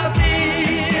up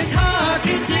is hard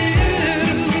to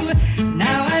do.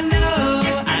 Now I know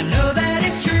that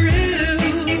it's true.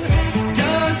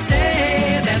 Don't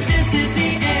say that this is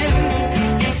the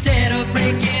end. Instead of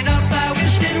breaking up, I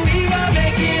wish that we were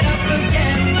making up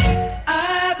again.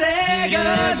 I beg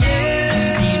of you,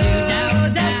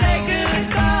 don't say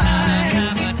goodbye.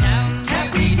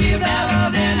 Can't we give our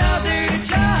love another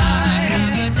try?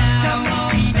 Come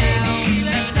on, baby,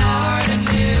 let's start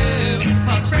anew.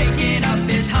 'Cause breaking up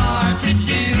is hard to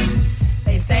do.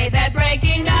 They say that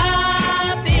breaking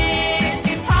up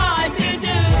is hard to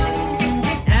do.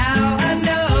 Now I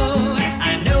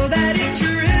know that it's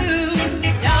true.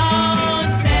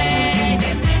 Don't say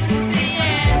that this is the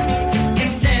end.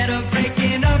 Instead of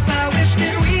breaking up, I wish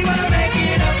that we were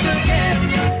making up again.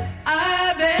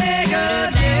 I beg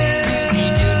of you,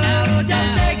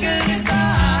 don't say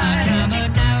goodbye.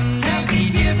 Can't we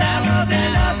give our love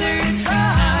another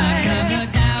try?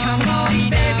 Come on,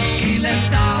 baby, let's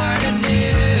start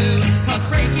anew. 'Cause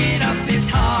breaking up is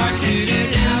hard to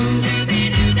do. Down,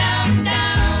 do-be-do, down,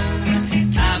 down.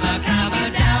 Comma, comma,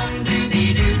 down,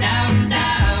 do-be-do, down,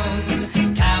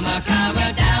 down. Comma,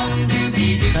 comma, down,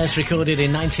 do-be-do. first recorded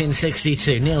in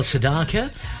 1962. Neil Sedaka.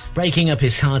 Breaking up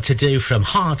is hard to do from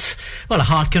Heart. Well, a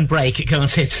heart can break,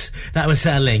 can't it? That was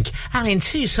our link. And in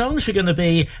 2 songs, we're going to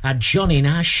be at Johnny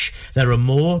Nash. There are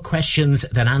more questions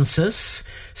than answers.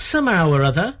 Somehow or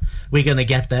other, we're going to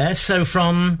get there. So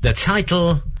from the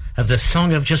title of the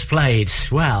song I've just played,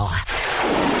 well...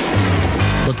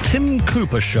 The Tim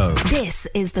Cooper Show. This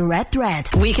is the Red Thread.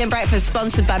 Weekend breakfast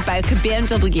sponsored by Bowker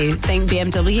BMW. Think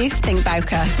BMW, think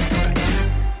Bowker.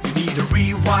 Need a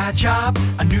rewire job,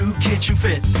 a new kitchen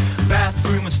fit,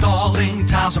 bathroom installing,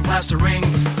 tiles and plastering,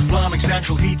 plumbing,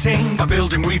 central heating, a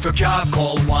building refurb job.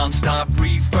 Call One Stop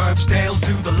Refurbs, Dale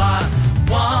to the lot.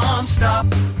 One Stop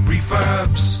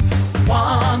Refurbs.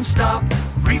 One Stop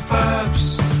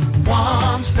Refurbs.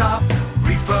 One Stop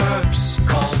Refurbs.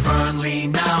 Call Burnley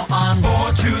now on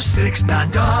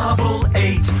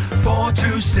 426-988.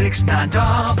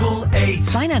 426-988.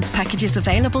 Finance packages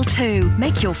available too.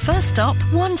 Make your first stop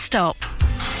One Stop.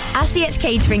 SCH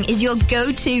Catering is your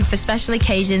go-to for special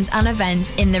occasions and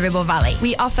events in the Ribble Valley.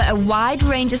 We offer a wide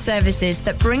range of services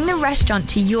that bring the restaurant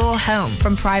to your home,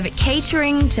 from private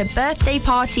catering to birthday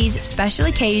parties, special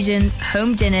occasions,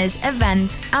 home dinners,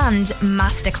 events, and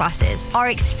masterclasses. Our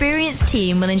experienced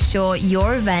team will ensure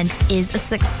your event is a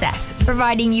success,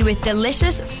 providing you with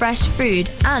delicious, fresh food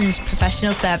and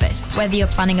professional service. Whether you're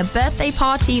planning a birthday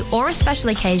party or a special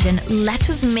occasion, let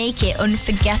us make it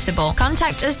unforgettable.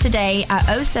 Contact us today at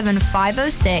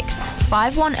 07506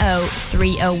 510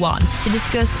 301 to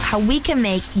discuss how we can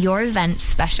make your event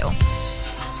special.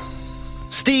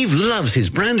 Steve loves his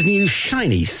brand new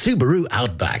shiny Subaru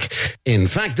Outback. In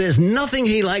fact, there's nothing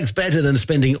he likes better than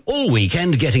spending all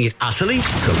weekend getting it utterly,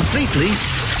 completely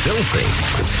filthy.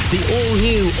 The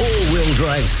all-new, all-wheel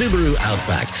drive Subaru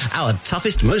Outback, our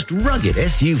toughest, most rugged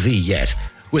SUV yet.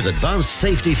 with advanced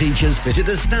safety features fitted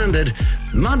as standard,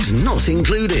 mud not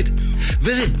included.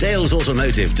 Visit Dales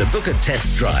Automotive to book a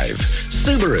test drive.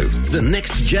 Subaru, the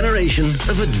next generation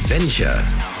of adventure.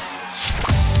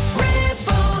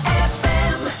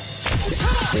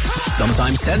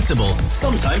 Sometimes sensible,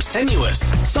 sometimes tenuous,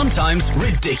 sometimes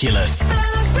ridiculous.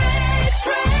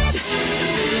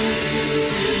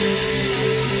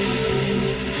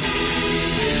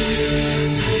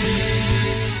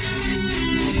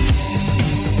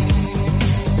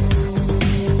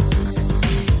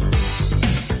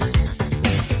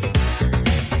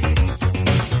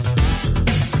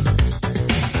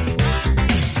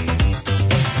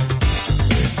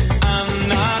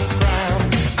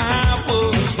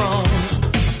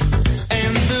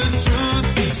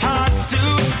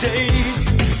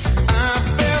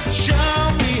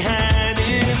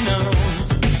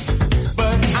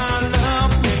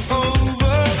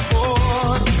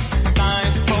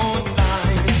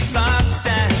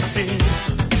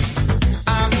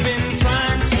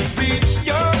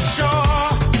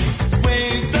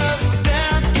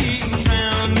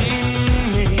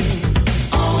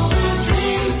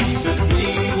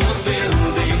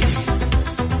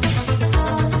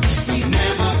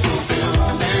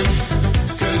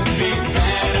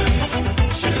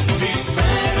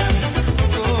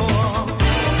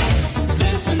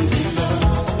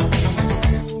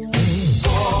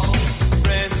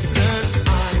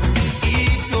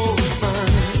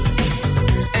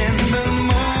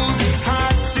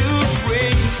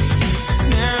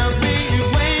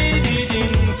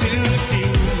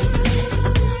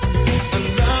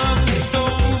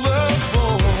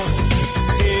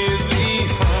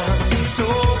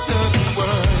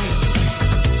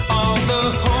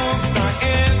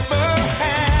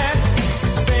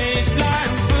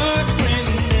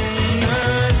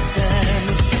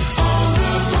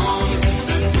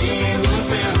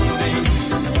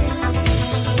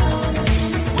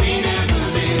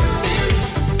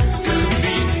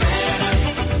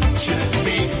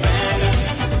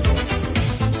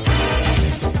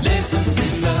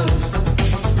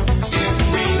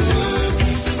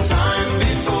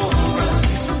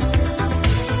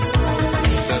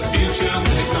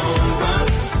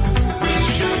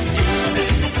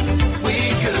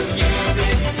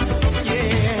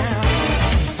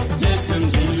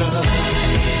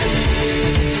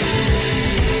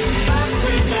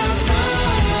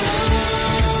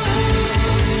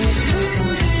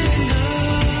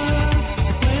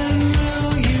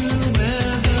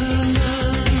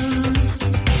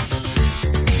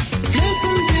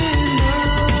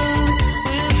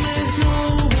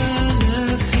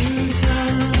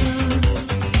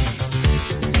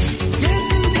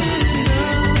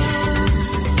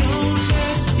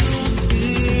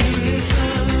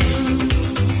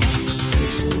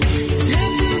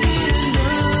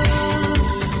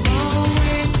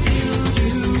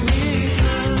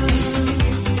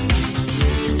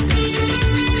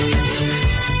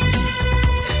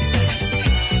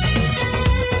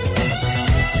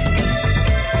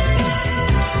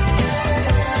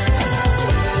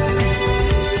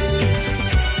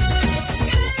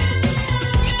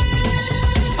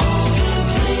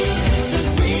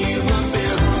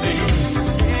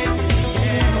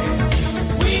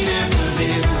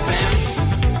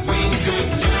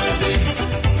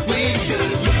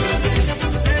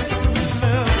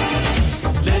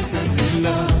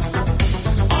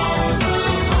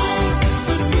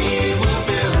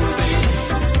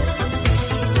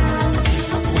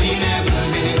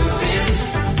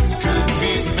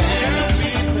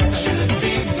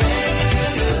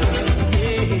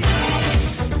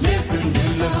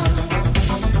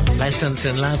 Lessons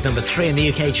in Love, number 3 in the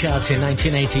UK charts in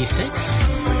 1986.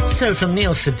 So from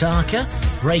Neil Sedaka,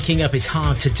 breaking up is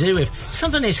hard to do. If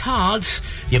something is hard,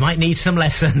 you might need some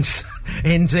lessons.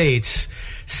 Indeed.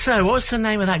 So what's the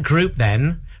name of that group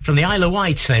then? From the Isle of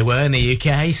Wight they were in the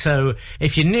UK, so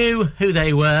if you knew who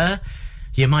they were,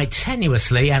 you might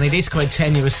tenuously, and it is quite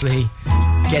tenuously,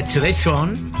 get to this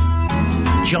one.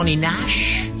 Johnny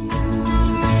Nash.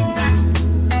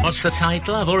 What's the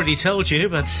title? I've already told you,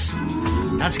 but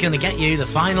that's going to get you the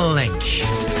final link.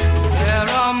 There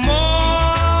are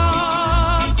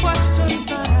more questions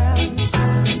than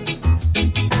answers.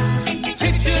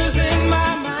 Pictures in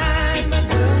my mind that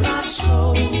will not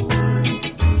show.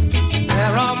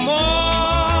 There are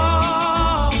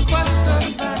more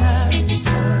questions than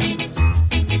answers.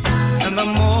 And the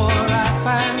more I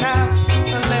find out,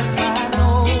 the less I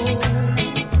know.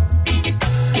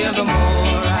 Yeah, the more I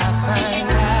find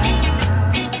out,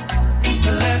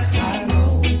 the less I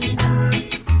know.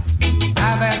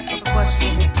 I've asked the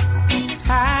question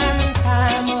time and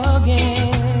time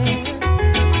again.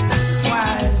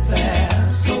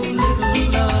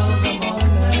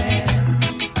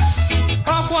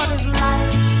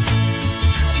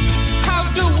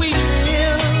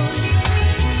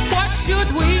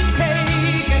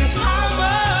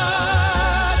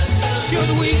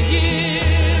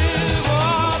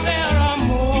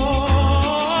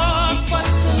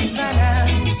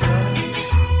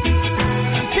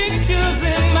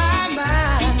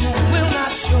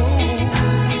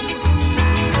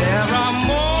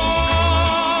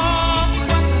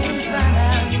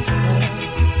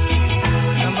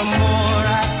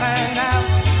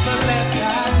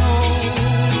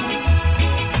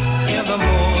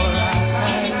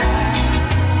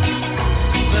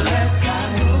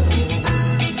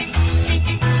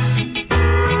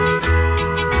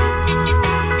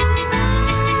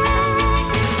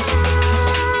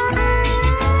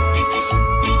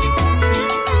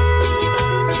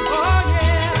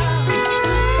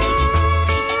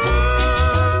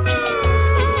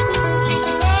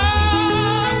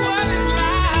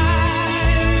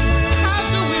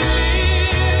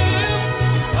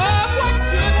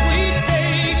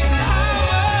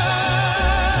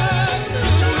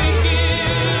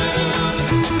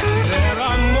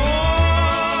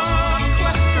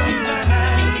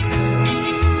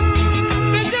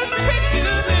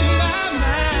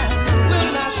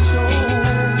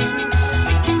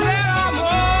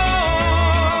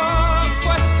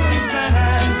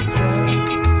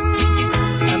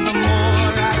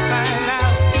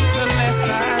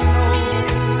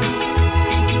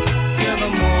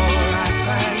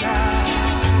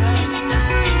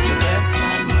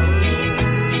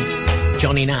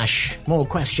 More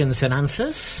questions than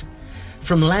answers.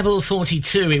 From level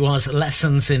 42, it was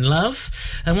Lessons in Love.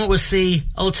 And what was the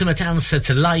ultimate answer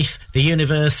to life, the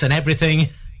universe, and everything?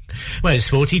 Well, it's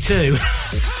 42.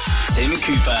 Tim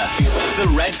Cooper, The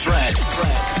Red Thread.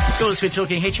 Of course, we're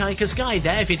talking Hitchhiker's Guide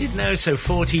there, if you didn't know, so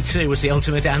 42 was the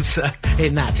ultimate answer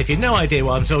in that. If you've no idea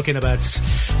what I'm talking about,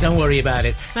 don't worry about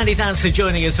it. Many thanks for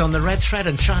joining us on The Red Thread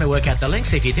and trying to work out the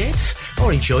links if you did,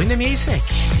 or enjoying the music.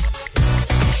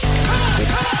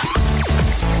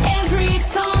 Every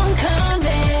song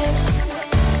connects.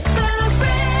 The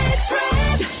Red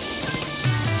Thread.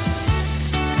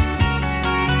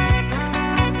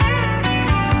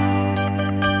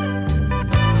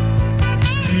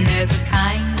 There's a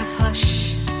kind of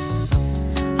hush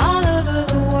all over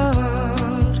the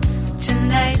world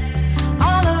tonight.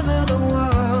 All over the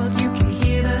world, you can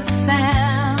hear the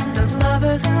sound of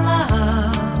lovers in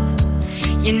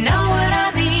love. You know what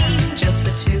I mean? Just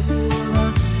the two of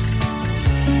us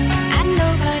and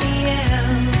nobody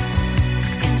else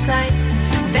in sight.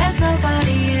 There's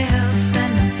nobody else,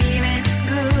 and I'm feeling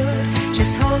good,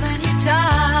 just holding you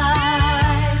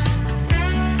tight.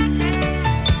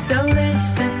 So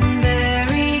listen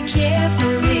very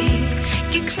carefully,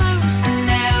 get closer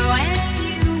now and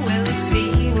you will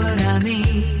see what I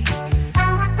mean.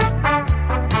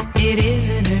 It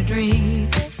isn't a dream.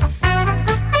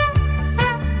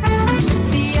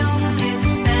 The only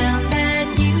sound that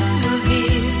you will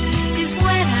hear is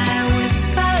when I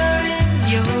whisper in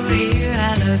your ear, I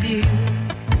love you.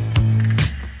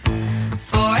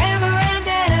 Forever and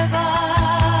ever.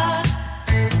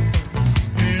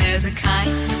 There's a kind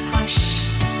of hush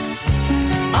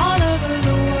all over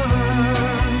the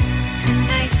world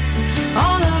tonight.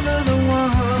 All over the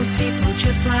world, people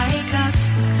just like us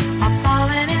are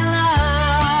falling in love.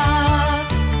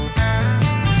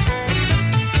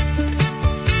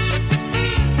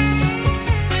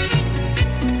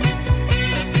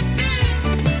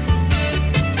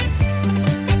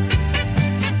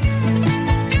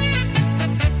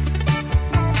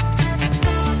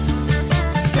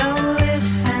 So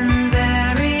listen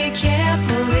very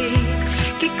carefully,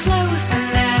 get closer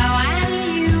now and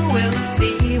you will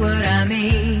see what I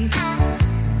mean.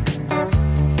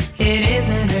 It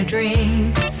isn't a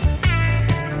dream. The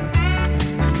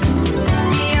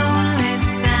only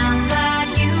sound that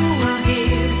you will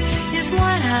hear is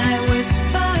when I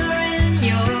whisper in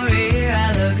your ear,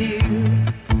 I love you.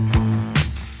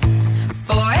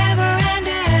 Forever and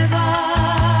ever.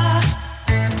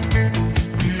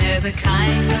 There's a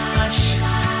kind of hush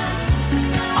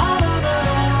all over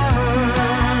the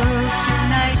world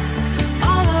tonight.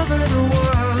 All over the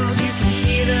world, you can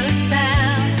hear the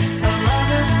sounds of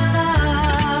lovers in love.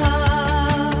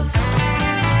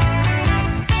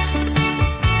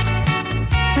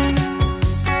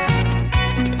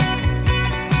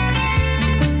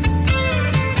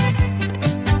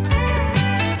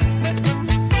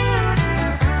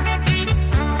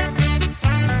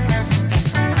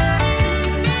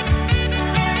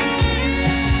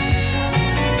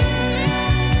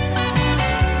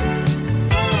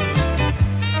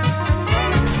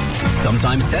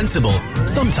 Sometimes sensible,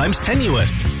 sometimes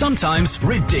tenuous, sometimes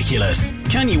ridiculous.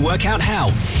 Can you work out how?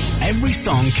 Every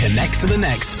song connects to the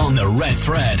next on The Red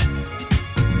Thread.